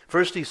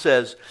 First he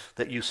says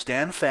that you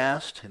stand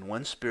fast in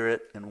one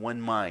spirit and one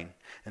mind.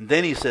 And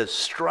then he says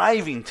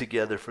striving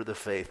together for the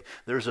faith.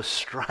 There's a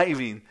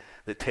striving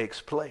that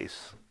takes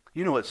place.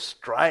 You know what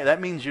strive,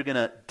 that means you're going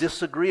to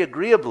disagree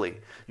agreeably.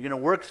 You're going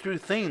to work through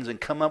things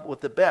and come up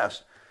with the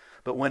best.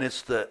 But when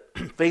it's the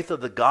faith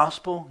of the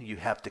gospel, you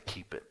have to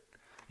keep it.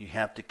 You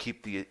have to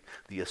keep the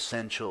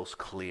essentials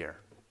clear.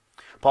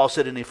 Paul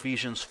said in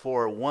Ephesians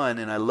 4:1,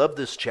 and I love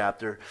this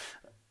chapter.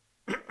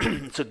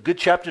 It's a good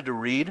chapter to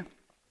read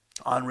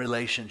on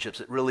relationships.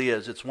 It really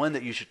is. It's one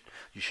that you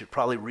should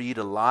probably read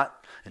a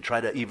lot and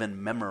try to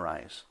even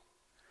memorize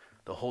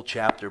the whole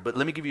chapter. But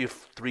let me give you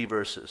 3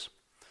 verses.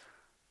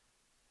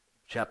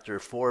 Chapter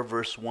 4,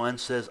 verse 1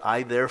 says,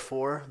 I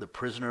therefore, the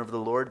prisoner of the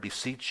Lord,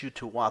 beseech you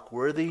to walk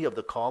worthy of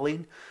the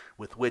calling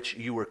with which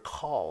you were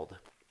called,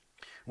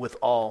 with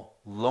all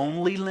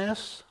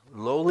lowliness,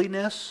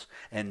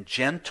 and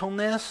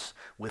gentleness,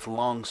 with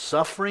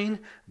long-suffering,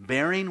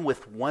 bearing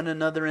with one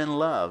another in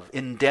love,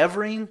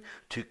 endeavoring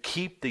to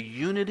keep the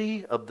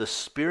unity of the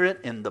Spirit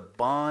in the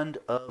bond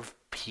of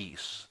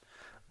peace.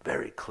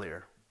 Very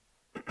clear.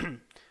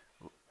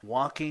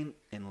 Walking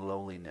in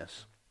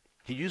lowliness.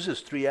 He uses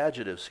 3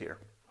 adjectives here.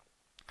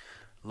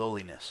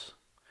 Lowliness,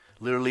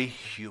 literally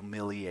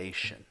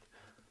humiliation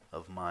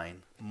of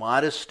mind.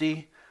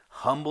 Modesty,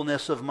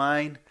 humbleness of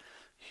mind,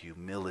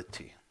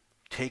 humility.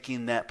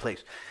 Taking that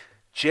place.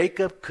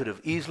 Jacob could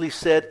have easily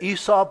said,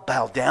 Esau,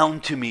 bow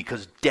down to me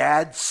because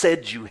Dad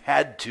said you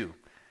had to.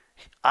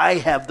 I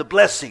have the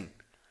blessing,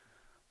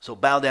 so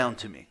bow down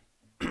to me.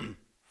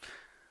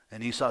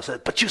 And Esau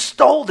said, but you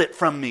stole it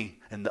from me.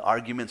 And the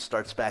argument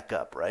starts back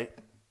up, right?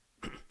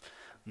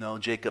 No,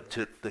 Jacob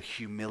took the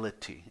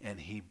humility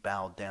and he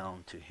bowed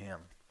down to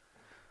him.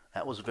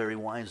 That was very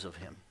wise of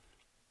him.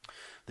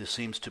 This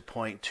seems to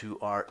point to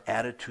our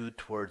attitude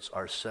towards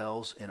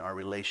ourselves in our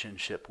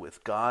relationship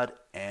with God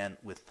and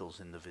with those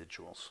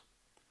individuals.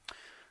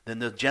 Then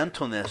the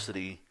gentleness that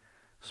he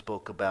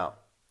spoke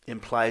about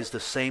implies the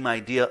same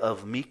idea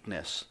of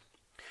meekness,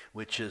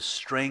 which is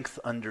strength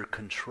under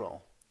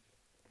control.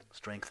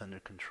 Strength under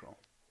control.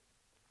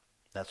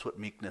 That's what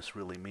meekness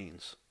really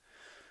means.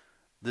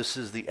 This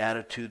is the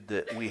attitude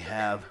that we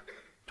have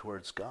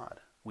towards God.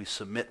 We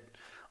submit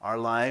our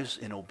lives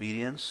in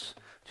obedience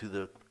to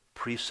the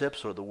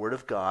precepts or the Word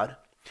of God,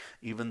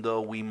 even though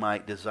we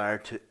might desire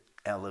to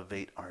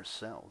elevate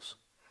ourselves.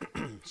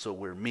 So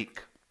we're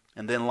meek.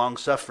 And then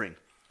long-suffering.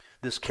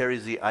 This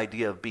carries the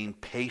idea of being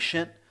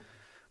patient,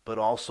 but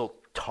also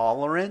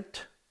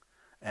tolerant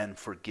and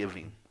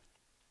forgiving.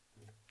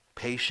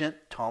 Patient,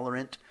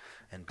 tolerant,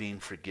 and being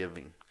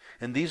forgiving.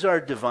 And these are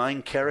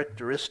divine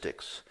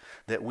characteristics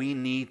that we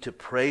need to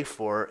pray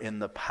for in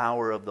the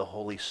power of the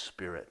Holy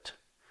Spirit.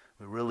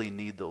 We really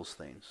need those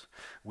things.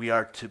 We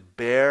are to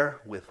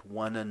bear with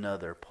one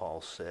another,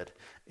 Paul said,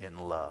 in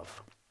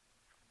love.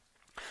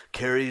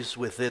 Carries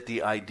with it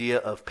the idea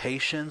of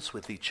patience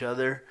with each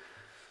other,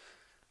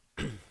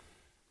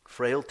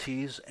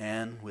 frailties,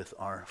 and with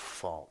our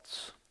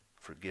faults.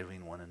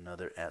 Forgiving one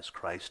another as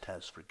Christ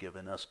has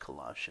forgiven us,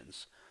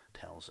 Colossians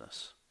tells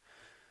us.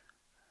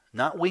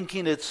 Not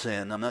winking at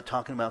sin, I'm not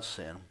talking about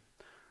sin,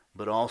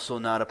 but also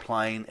not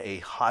applying a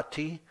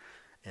haughty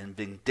and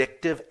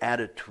vindictive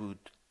attitude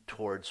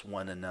towards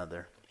one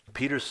another.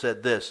 Peter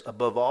said this,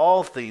 above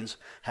all things,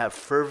 have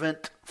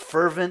fervent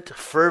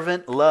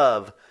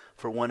love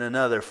for one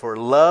another, for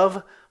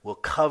love will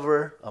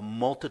cover a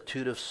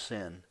multitude of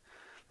sin.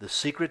 The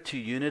secret to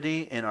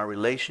unity in our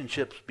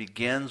relationships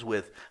begins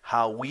with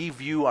how we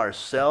view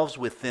ourselves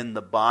within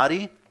the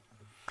body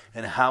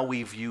and how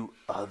we view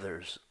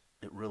others.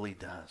 It really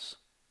does.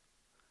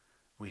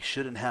 We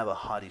shouldn't have a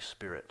haughty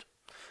spirit.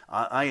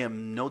 I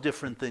am no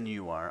different than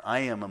you are. I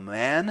am a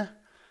man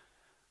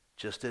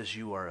just as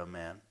you are a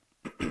man.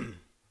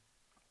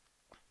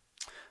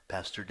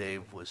 Pastor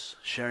Dave was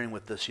sharing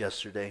with us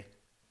yesterday.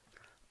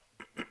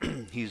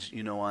 He's,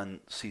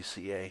 on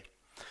CCA.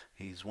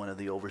 He's one of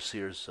the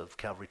overseers of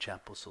Calvary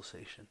Chapel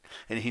Association.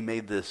 And he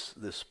made this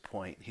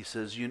point. He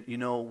says,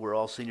 we're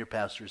all senior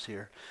pastors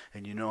here,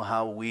 and you know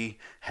how we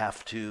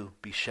have to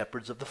be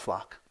shepherds of the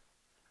flock.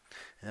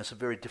 And that's a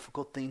very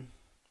difficult thing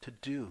to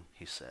do,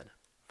 he said.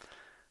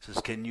 He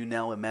says, can you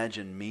now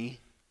imagine me?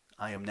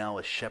 I am now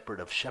a shepherd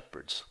of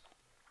shepherds.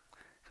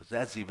 Because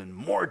that's even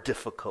more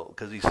difficult.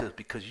 Because he says,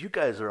 because you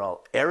guys are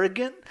all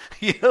arrogant,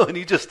 and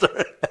he just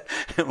started,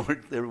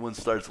 everyone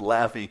starts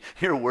laughing.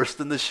 You're worse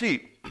than the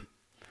sheep.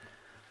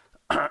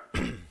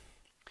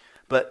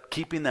 But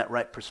keeping that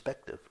right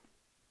perspective,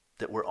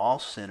 that we're all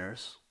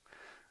sinners,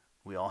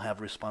 we all have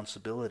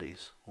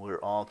responsibilities, we're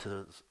all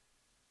to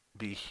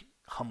be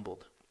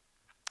humbled.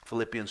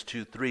 Philippians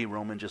 2:3,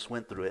 Roman just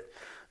went through it.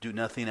 Do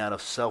nothing out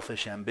of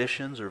selfish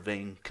ambitions or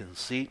vain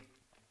conceit,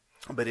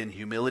 but in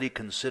humility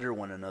consider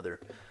one another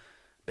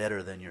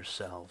better than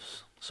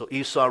yourselves. So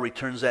Esau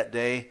returns that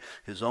day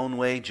his own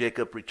way.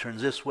 Jacob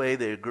returns this way.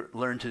 They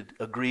learn to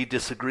agree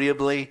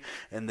disagreeably,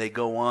 and they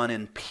go on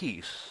in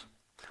peace.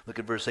 Look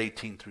at verse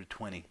 18 through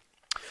 20.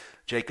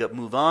 Jacob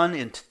moves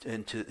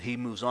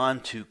on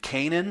to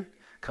Canaan,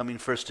 coming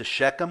first to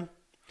Shechem,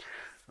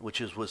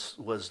 which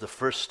was the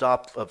first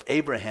stop of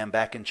Abraham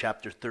back in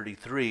chapter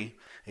 33,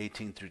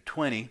 18 through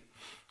 20,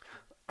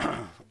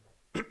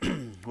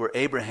 where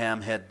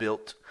Abraham had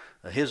built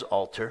his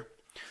altar,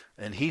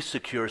 and he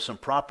secures some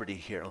property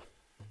here.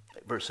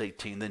 Verse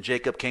 18, then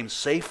Jacob came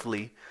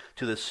safely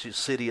to the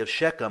city of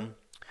Shechem,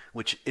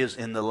 which is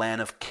in the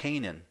land of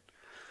Canaan,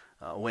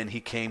 when he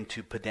came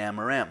to Padam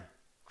Aram.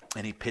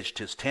 And he pitched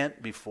his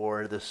tent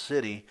before the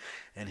city,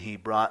 and he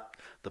bought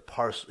a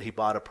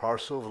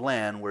parcel of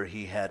land where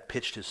he had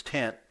pitched his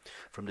tent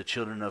from the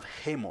children of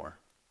Hamor.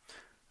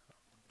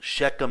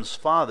 Shechem's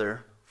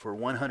father, for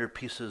 100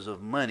 pieces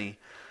of money,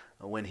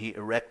 when he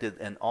erected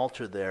an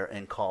altar there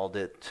and called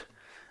it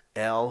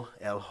El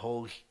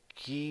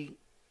Elohi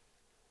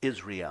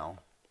Israel.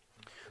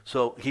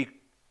 So he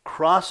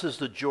crosses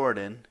the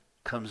Jordan,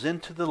 comes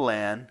into the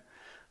land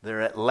there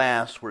at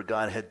last where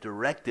God had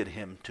directed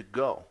him to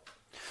go.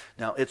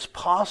 Now, it's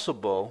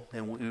possible,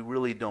 and we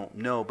really don't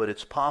know, but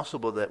it's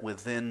possible that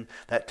within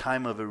that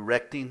time of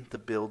erecting the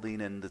building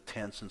and the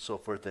tents and so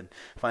forth and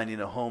finding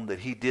a home,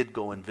 that he did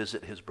go and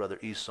visit his brother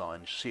Esau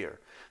in Seir.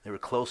 They were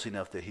close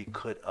enough that he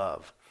could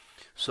have.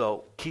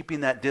 So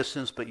keeping that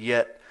distance, but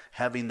yet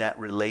having that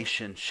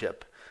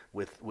relationship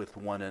with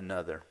one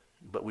another.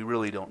 But we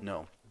really don't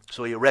know.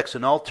 So he erects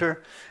an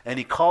altar, and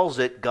he calls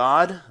it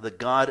God, the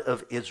God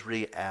of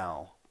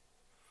Israel.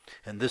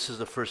 And this is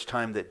the first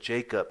time that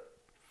Jacob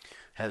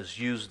has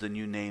used the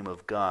new name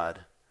of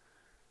God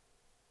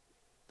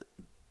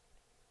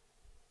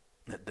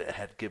that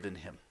had given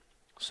him.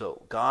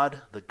 So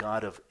God, the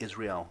God of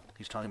Israel.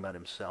 He's talking about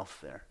himself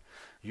there.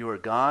 You are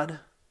God,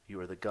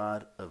 you are the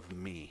God of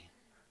me,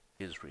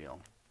 Israel.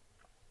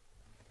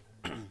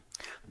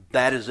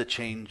 That is a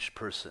changed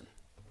person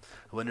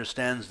who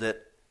understands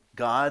that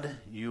God,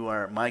 you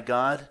are my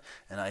God,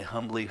 and I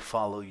humbly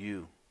follow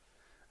you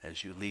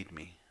as you lead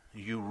me.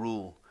 You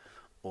rule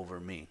over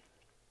me.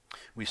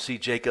 We see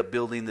Jacob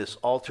building this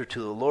altar to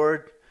the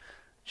Lord,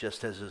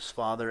 just as his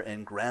father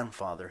and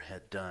grandfather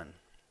had done.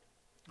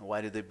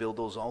 Why did they build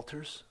those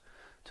altars?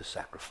 To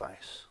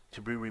sacrifice, to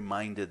be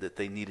reminded that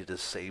they needed a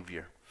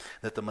Savior,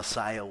 that the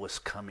Messiah was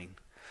coming.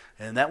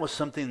 And that was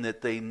something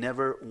that they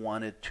never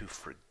wanted to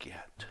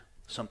forget,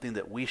 something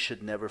that we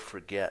should never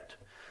forget,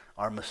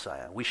 our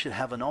Messiah. We should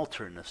have an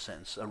altar, in a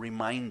sense, a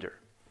reminder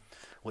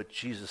what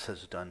Jesus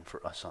has done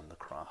for us on the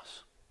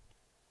cross.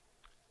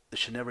 It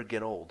should never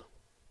get old.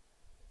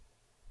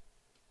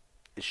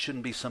 It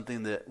shouldn't be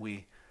something that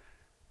we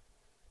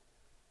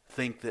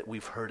think that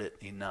we've heard it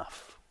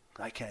enough.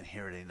 I can't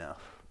hear it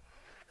enough.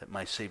 That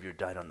my Savior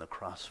died on the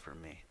cross for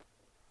me.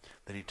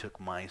 That he took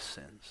my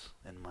sins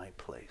in my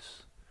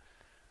place.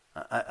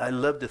 I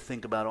love to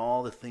think about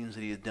all the things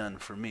that he had done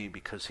for me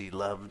because he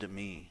loved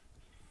me.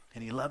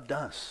 And he loved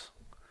us.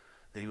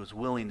 That he was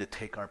willing to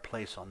take our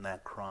place on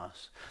that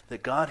cross.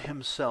 That God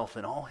himself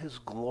in all his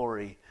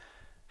glory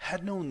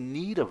had no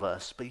need of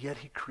us, but yet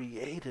he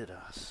created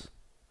us.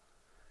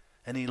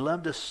 And he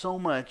loved us so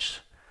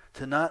much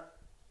to not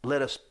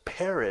let us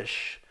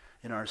perish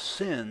in our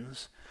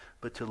sins,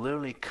 but to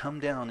literally come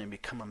down and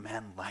become a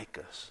man like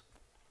us.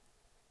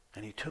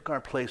 And he took our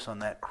place on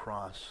that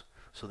cross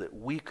so that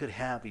we could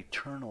have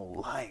eternal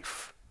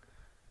life.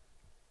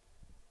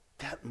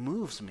 That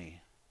moves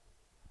me.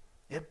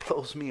 It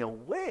blows me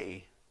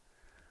away.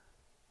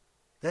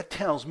 That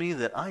tells me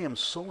that I am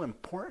so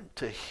important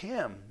to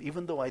him,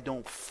 even though I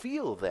don't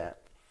feel that.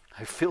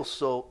 I feel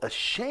so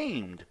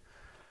ashamed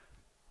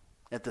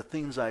at the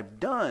things I've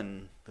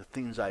done, the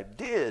things I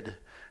did,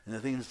 and the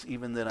things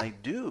even that I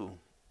do.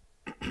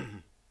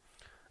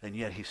 And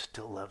yet he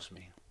still loves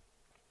me.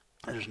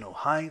 There's no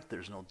height,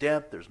 there's no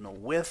depth, there's no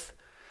width,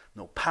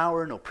 no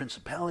power, no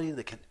principality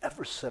that can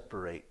ever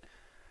separate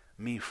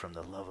me from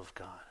the love of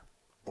God,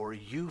 or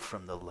you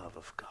from the love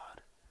of God.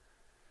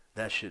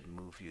 That should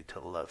move you to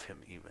love him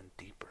even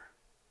deeper,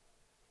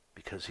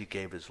 because he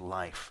gave his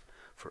life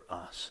for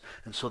us.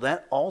 And so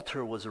that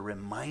altar was a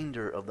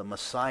reminder of the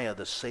Messiah,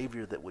 the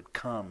Savior that would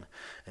come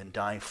and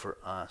die for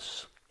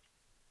us.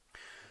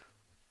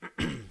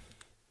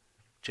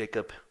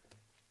 Jacob,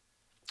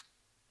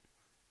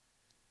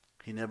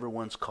 he never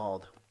once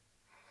called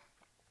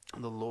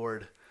the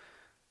Lord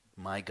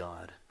my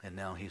God, and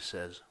now he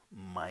says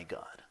my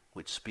God,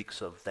 which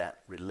speaks of that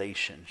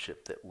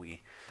relationship that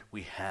we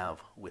have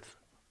with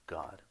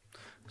God.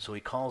 So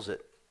he calls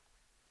it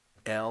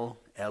El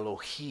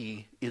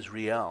Elohi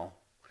Israel,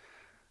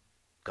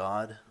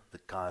 God, the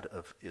God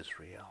of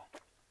Israel.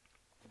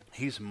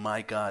 He's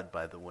my God,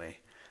 by the way,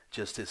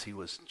 just as he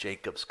was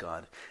Jacob's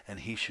God, and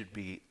he should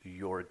be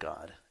your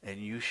God, and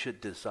you should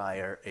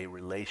desire a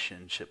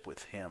relationship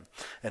with him.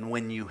 And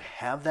when you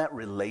have that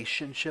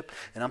relationship,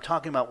 and I'm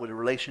talking about with the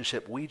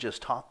relationship we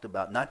just talked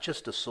about, not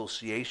just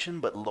association,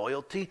 but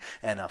loyalty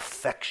and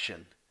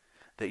affection,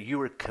 that you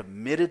are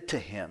committed to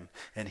him,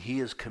 and he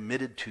is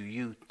committed to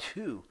you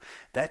too,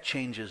 that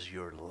changes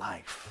your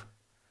life.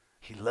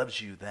 He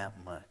loves you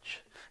that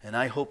much. And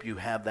I hope you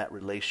have that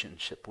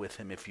relationship with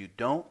him. If you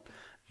don't,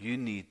 you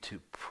need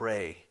to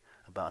pray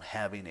about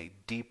having a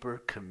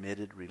deeper,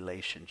 committed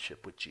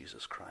relationship with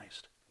Jesus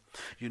Christ.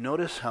 You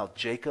notice how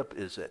Jacob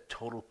is at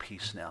total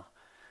peace now.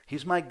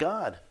 He's my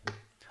God.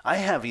 I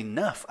have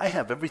enough. I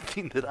have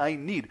everything that I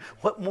need.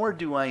 What more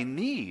do I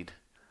need?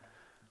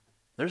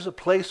 There's a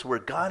place where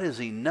God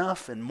is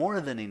enough and more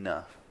than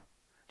enough.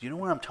 Do you know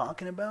what I'm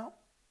talking about?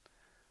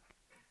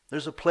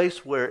 There's a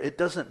place where it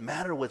doesn't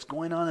matter what's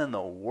going on in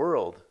the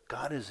world.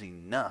 God is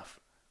enough.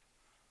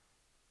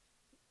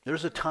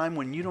 There's a time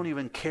when you don't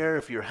even care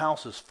if your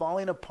house is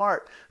falling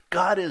apart.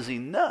 God is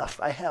enough.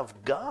 I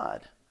have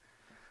God.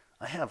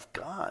 I have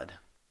God.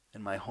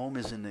 And my home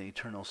is in the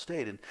eternal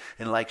state.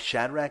 And like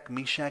Shadrach,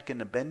 Meshach,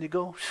 and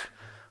Abednego,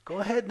 go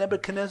ahead,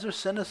 Nebuchadnezzar,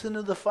 send us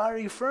into the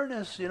fiery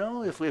furnace. You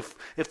know,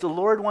 if the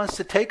Lord wants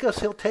to take us,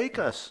 he'll take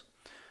us.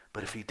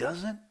 But if he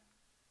doesn't,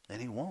 then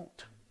he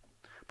won't.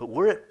 But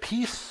we're at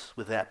peace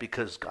with that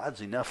because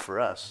God's enough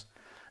for us.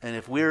 And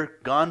if we're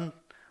gone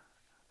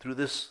through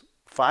this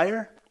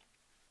fire,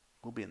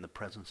 we'll be in the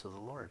presence of the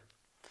Lord.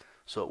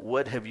 So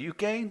what have you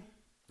gained?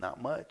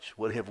 Not much.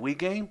 What have we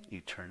gained?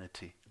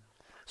 Eternity.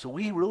 So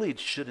we really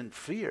shouldn't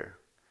fear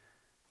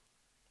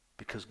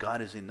because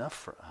God is enough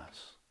for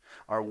us.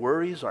 Our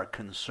worries, our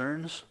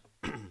concerns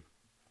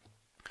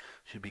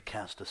should be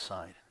cast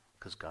aside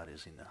because God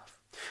is enough.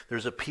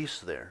 There's a peace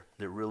there.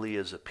 There really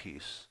is a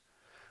peace.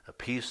 A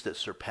peace that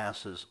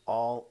surpasses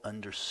all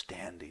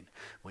understanding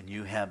when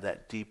you have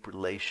that deep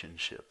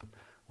relationship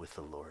with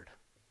the Lord.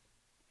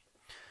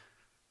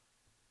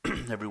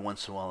 Every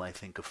once in a while I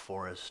think of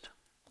Forrest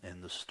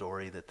and the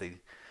story that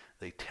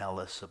they tell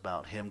us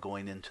about him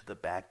going into the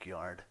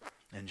backyard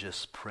and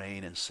just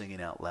praying and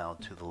singing out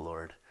loud to the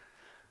Lord.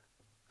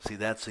 See,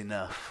 that's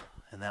enough,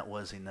 and that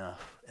was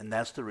enough. And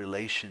that's the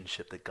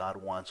relationship that God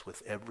wants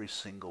with every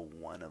single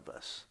one of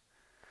us.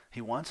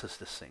 He wants us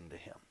to sing to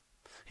him.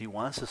 He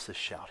wants us to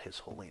shout his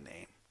holy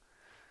name.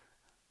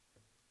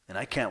 And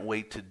I can't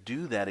wait to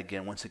do that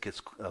again once it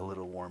gets a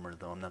little warmer,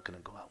 though. I'm not going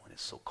to go out when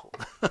it's so cold.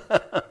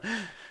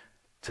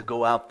 To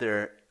go out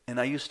there. And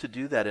I used to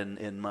do that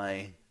in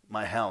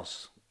my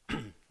house.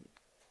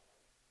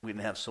 We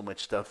didn't have so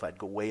much stuff. I'd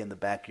go way in the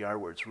backyard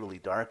where it's really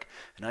dark.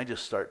 And I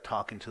just start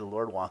talking to the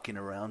Lord, walking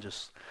around,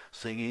 just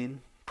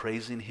singing,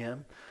 praising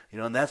him. You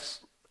know, and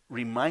that's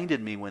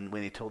reminded me when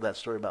he told that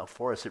story about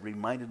Forrest, it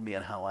reminded me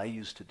of how I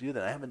used to do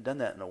that. I haven't done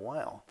that in a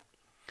while.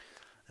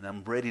 And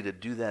I'm ready to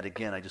do that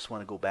again. I just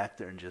want to go back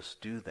there and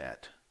just do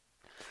that.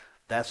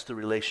 That's the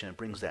relation. It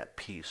brings that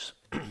peace.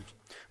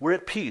 We're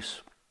at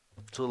peace.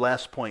 So the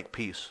last point,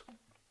 peace.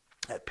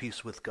 At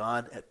peace with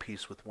God, at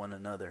peace with one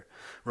another.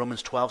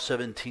 Romans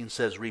 12:17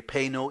 says,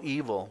 repay no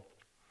evil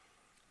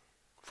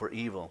for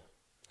evil.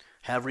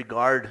 Have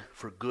regard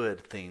for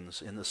good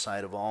things in the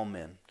sight of all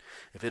men.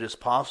 If it is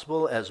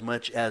possible, as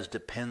much as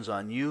depends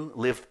on you,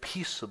 live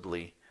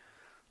peaceably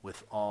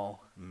with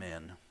all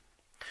men.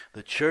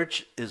 The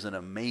church is an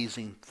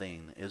amazing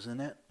thing, isn't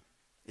it?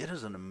 It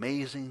is an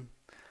amazing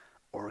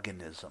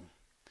organism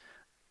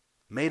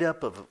made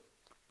up of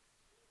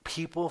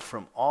people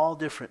from all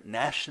different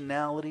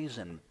nationalities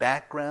and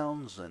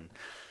backgrounds and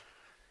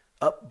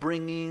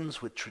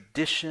upbringings with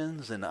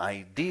traditions and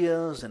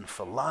ideas and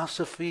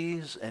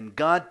philosophies, and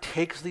God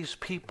takes these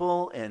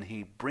people and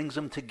he brings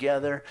them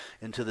together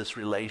into this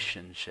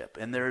relationship,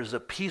 and there is a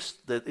peace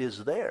that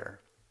is there.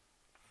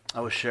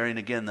 I was sharing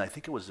again, I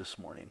think it was this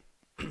morning.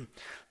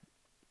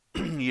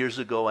 Years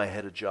ago I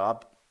had a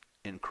job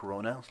in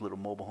Corona, it was a little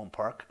mobile home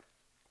park.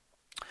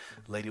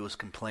 The lady was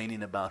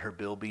complaining about her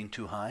bill being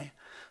too high,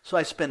 so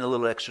I spent a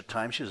little extra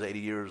time. She was 80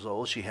 years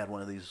old. She had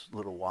one of these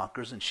little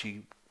walkers, and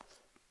she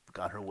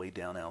got her way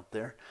down out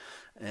there.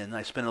 And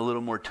I spent a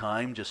little more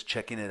time just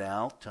checking it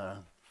out.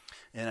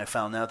 And I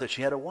found out that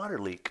she had a water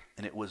leak,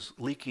 and it was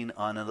leaking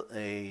on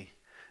a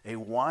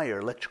wire,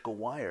 electrical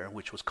wire,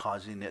 which was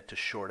causing it to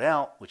short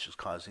out, which is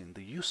causing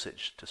the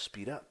usage to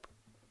speed up.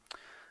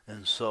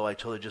 And so I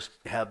told her, just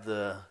have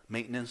the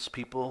maintenance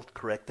people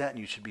correct that, and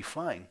you should be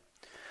fine.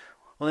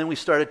 Well, then we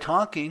started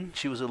talking.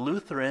 She was a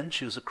Lutheran.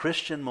 She was a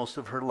Christian most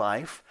of her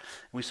life.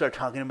 And we started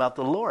talking about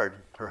the Lord.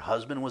 Her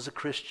husband was a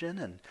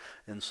Christian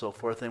and so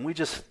forth. And we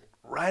just,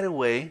 right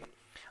away,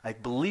 I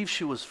believe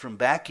she was from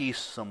back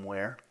east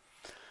somewhere,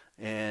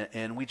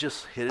 and we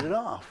just hit it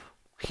off.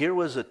 Here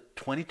was a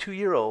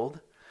 22-year-old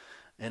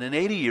and an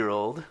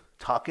 80-year-old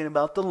talking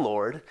about the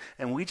Lord,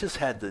 and we just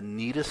had the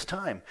neatest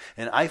time.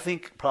 And I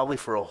think probably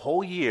for a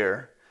whole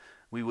year,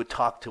 we would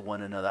talk to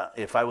one another.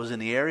 If I was in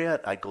the area,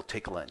 I'd go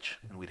take lunch,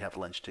 and we'd have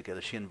lunch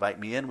together. She'd invite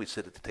me in, we'd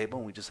sit at the table,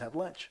 and we'd just have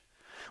lunch.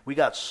 We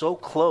got so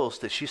close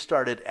that she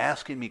started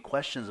asking me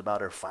questions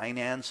about her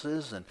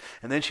finances, and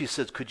then she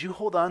said, could you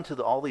hold on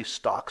to all these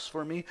stocks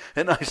for me?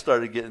 And I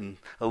started getting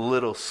a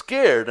little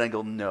scared. I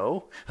go,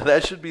 no,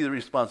 that should be the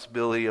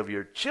responsibility of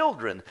your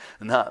children,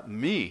 not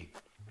me.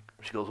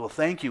 She goes, well,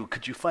 thank you.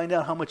 Could you find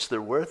out how much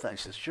they're worth? And I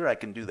said, sure, I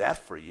can do that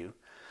for you.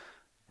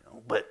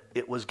 But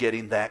it was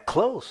getting that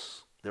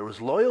close. There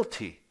was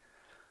loyalty.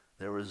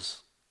 There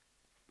was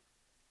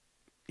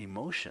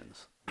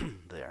emotions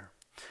there.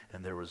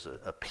 And there was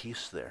a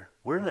peace there.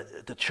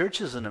 The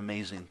church is an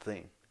amazing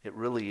thing. It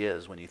really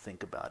is when you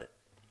think about it.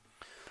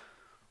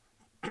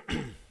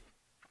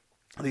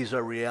 These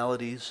are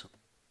realities,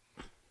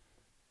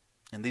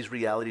 and these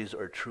realities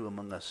are true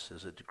among us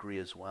as a degree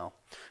as well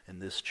in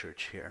this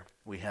church here.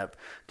 We have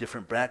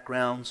different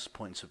backgrounds,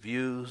 points of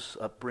views,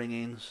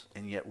 upbringings,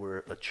 and yet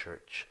we're a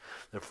church.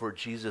 Therefore,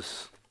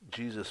 Jesus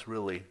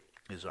really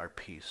is our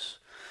peace.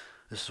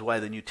 This is why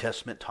the New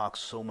Testament talks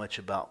so much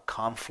about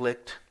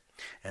conflict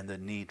and the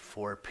need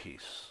for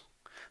peace.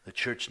 The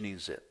church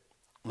needs it.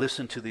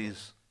 Listen to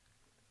these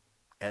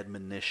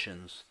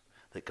admonitions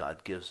that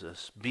God gives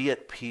us. Be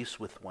at peace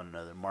with one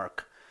another.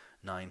 Mark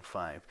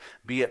 9:5.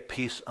 Be at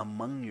peace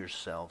among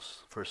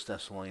yourselves. 1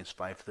 Thessalonians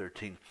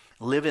 5:13.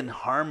 Live in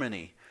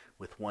harmony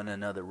with one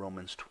another.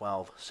 Romans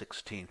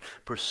 12:16.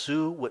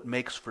 Pursue what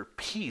makes for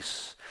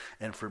peace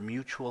and for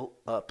mutual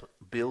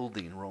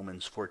upbuilding.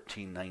 Romans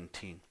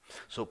 14:19.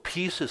 So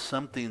peace is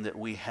something that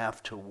we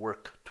have to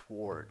work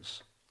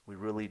towards. We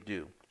really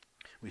do.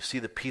 We see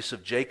the peace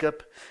of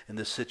Jacob in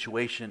this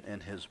situation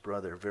and his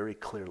brother very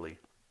clearly.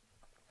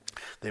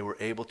 They were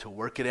able to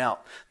work it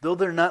out. Though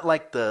they're not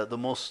like the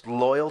most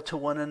loyal to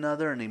one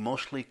another and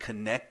emotionally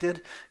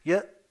connected,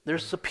 yet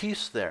there's a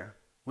peace there.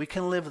 We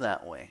can live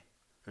that way.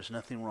 There's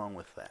nothing wrong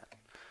with that.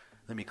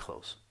 Let me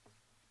close.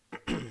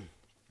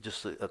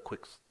 Just a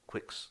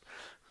quick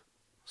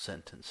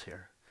sentence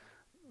here.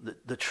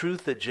 The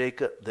truth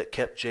that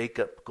kept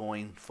Jacob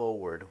going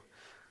forward,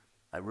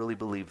 I really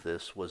believe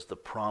this, was the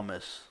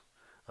promise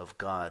of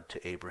God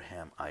to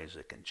Abraham,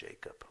 Isaac, and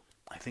Jacob.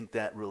 I think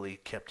that really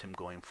kept him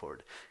going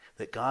forward.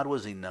 That God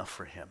was enough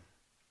for him.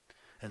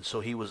 And so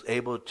he was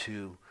able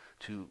to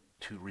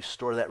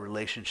restore that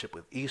relationship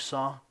with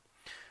Esau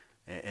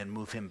and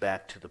move him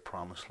back to the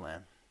promised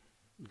land.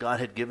 God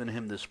had given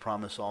him this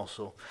promise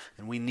also,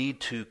 and we need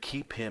to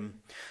keep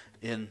him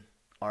in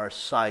our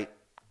sight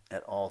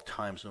at all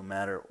times, no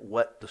matter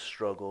what the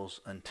struggles,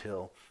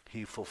 until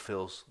he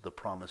fulfills the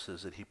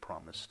promises that he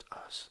promised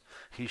us.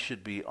 He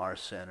should be our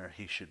center.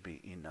 He should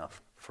be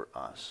enough for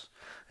us.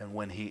 And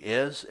when he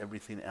is,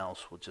 everything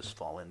else will just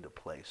fall into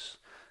place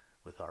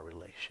with our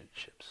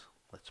relationships.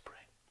 Let's pray.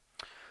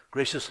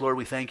 Gracious Lord,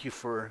 we thank you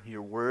for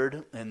your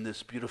word and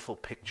this beautiful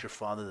picture,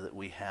 Father, that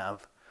we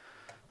have.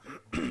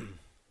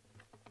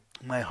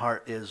 My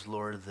heart is,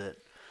 Lord, that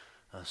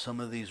some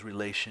of these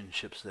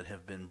relationships that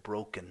have been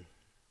broken,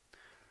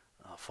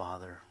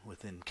 Father,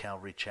 within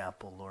Calvary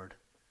Chapel, Lord,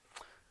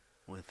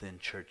 within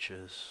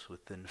churches,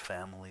 within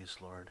families,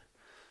 Lord,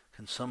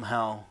 can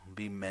somehow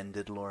be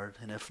mended, Lord.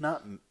 And if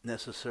not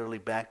necessarily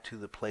back to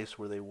the place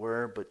where they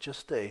were, but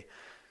just a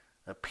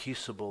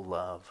peaceable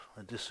love,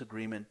 a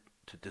disagreement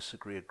to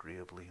disagree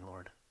agreeably,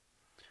 Lord.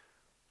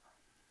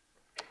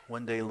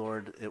 One day,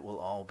 Lord, it will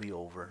all be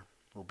over.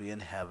 We'll be in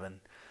heaven,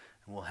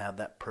 and we'll have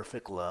that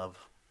perfect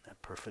love,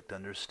 that perfect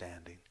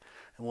understanding.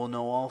 And we'll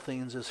know all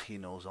things as he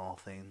knows all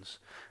things.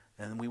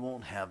 And we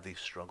won't have these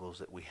struggles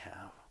that we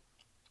have.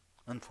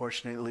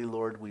 Unfortunately,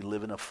 Lord, we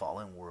live in a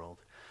fallen world,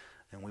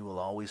 and we will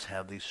always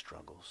have these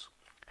struggles.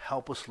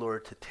 Help us,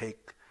 Lord, to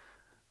take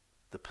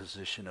the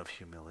position of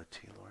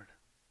humility, Lord.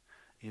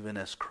 Even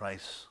as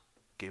Christ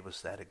gave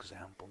us that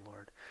example,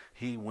 Lord.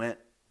 He went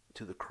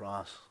to the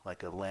cross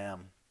like a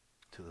lamb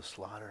to the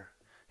slaughter.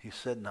 He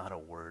said not a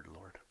word,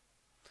 Lord.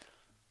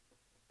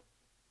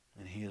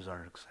 And he is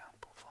our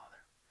example, Father.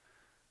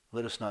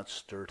 Let us not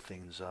stir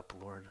things up,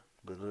 Lord,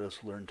 but let us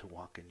learn to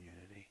walk in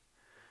unity.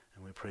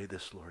 And we pray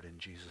this, Lord, in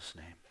Jesus'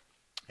 name.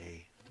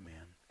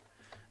 Amen.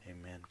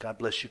 Amen. God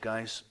bless you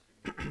guys.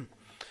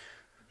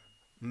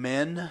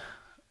 Men,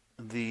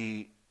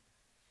 the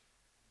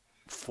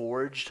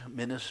Forged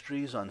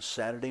Ministries on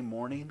Saturday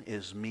morning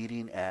is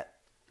meeting at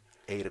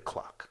 8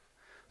 o'clock.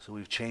 So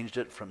we've changed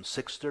it from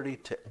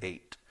 6:30 to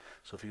 8.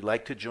 So if you'd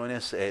like to join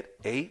us at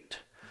 8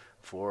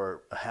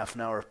 for a half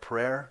an hour of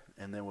prayer,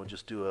 and then we'll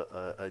just do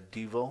a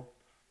Devo,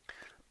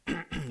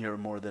 you're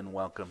more than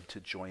welcome to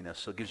join us.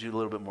 So it gives you a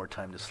little bit more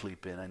time to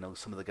sleep in. I know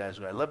some of the guys,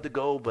 I'd love to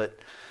go, but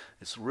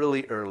it's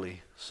really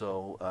early.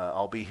 So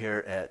I'll be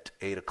here at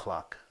 8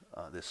 o'clock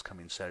this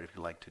coming Saturday if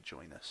you'd like to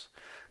join us.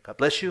 God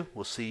bless you.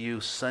 We'll see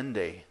you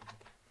Sunday.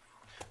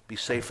 Be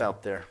safe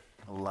out there.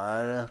 A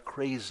lot of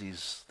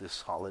crazies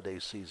this holiday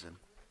season.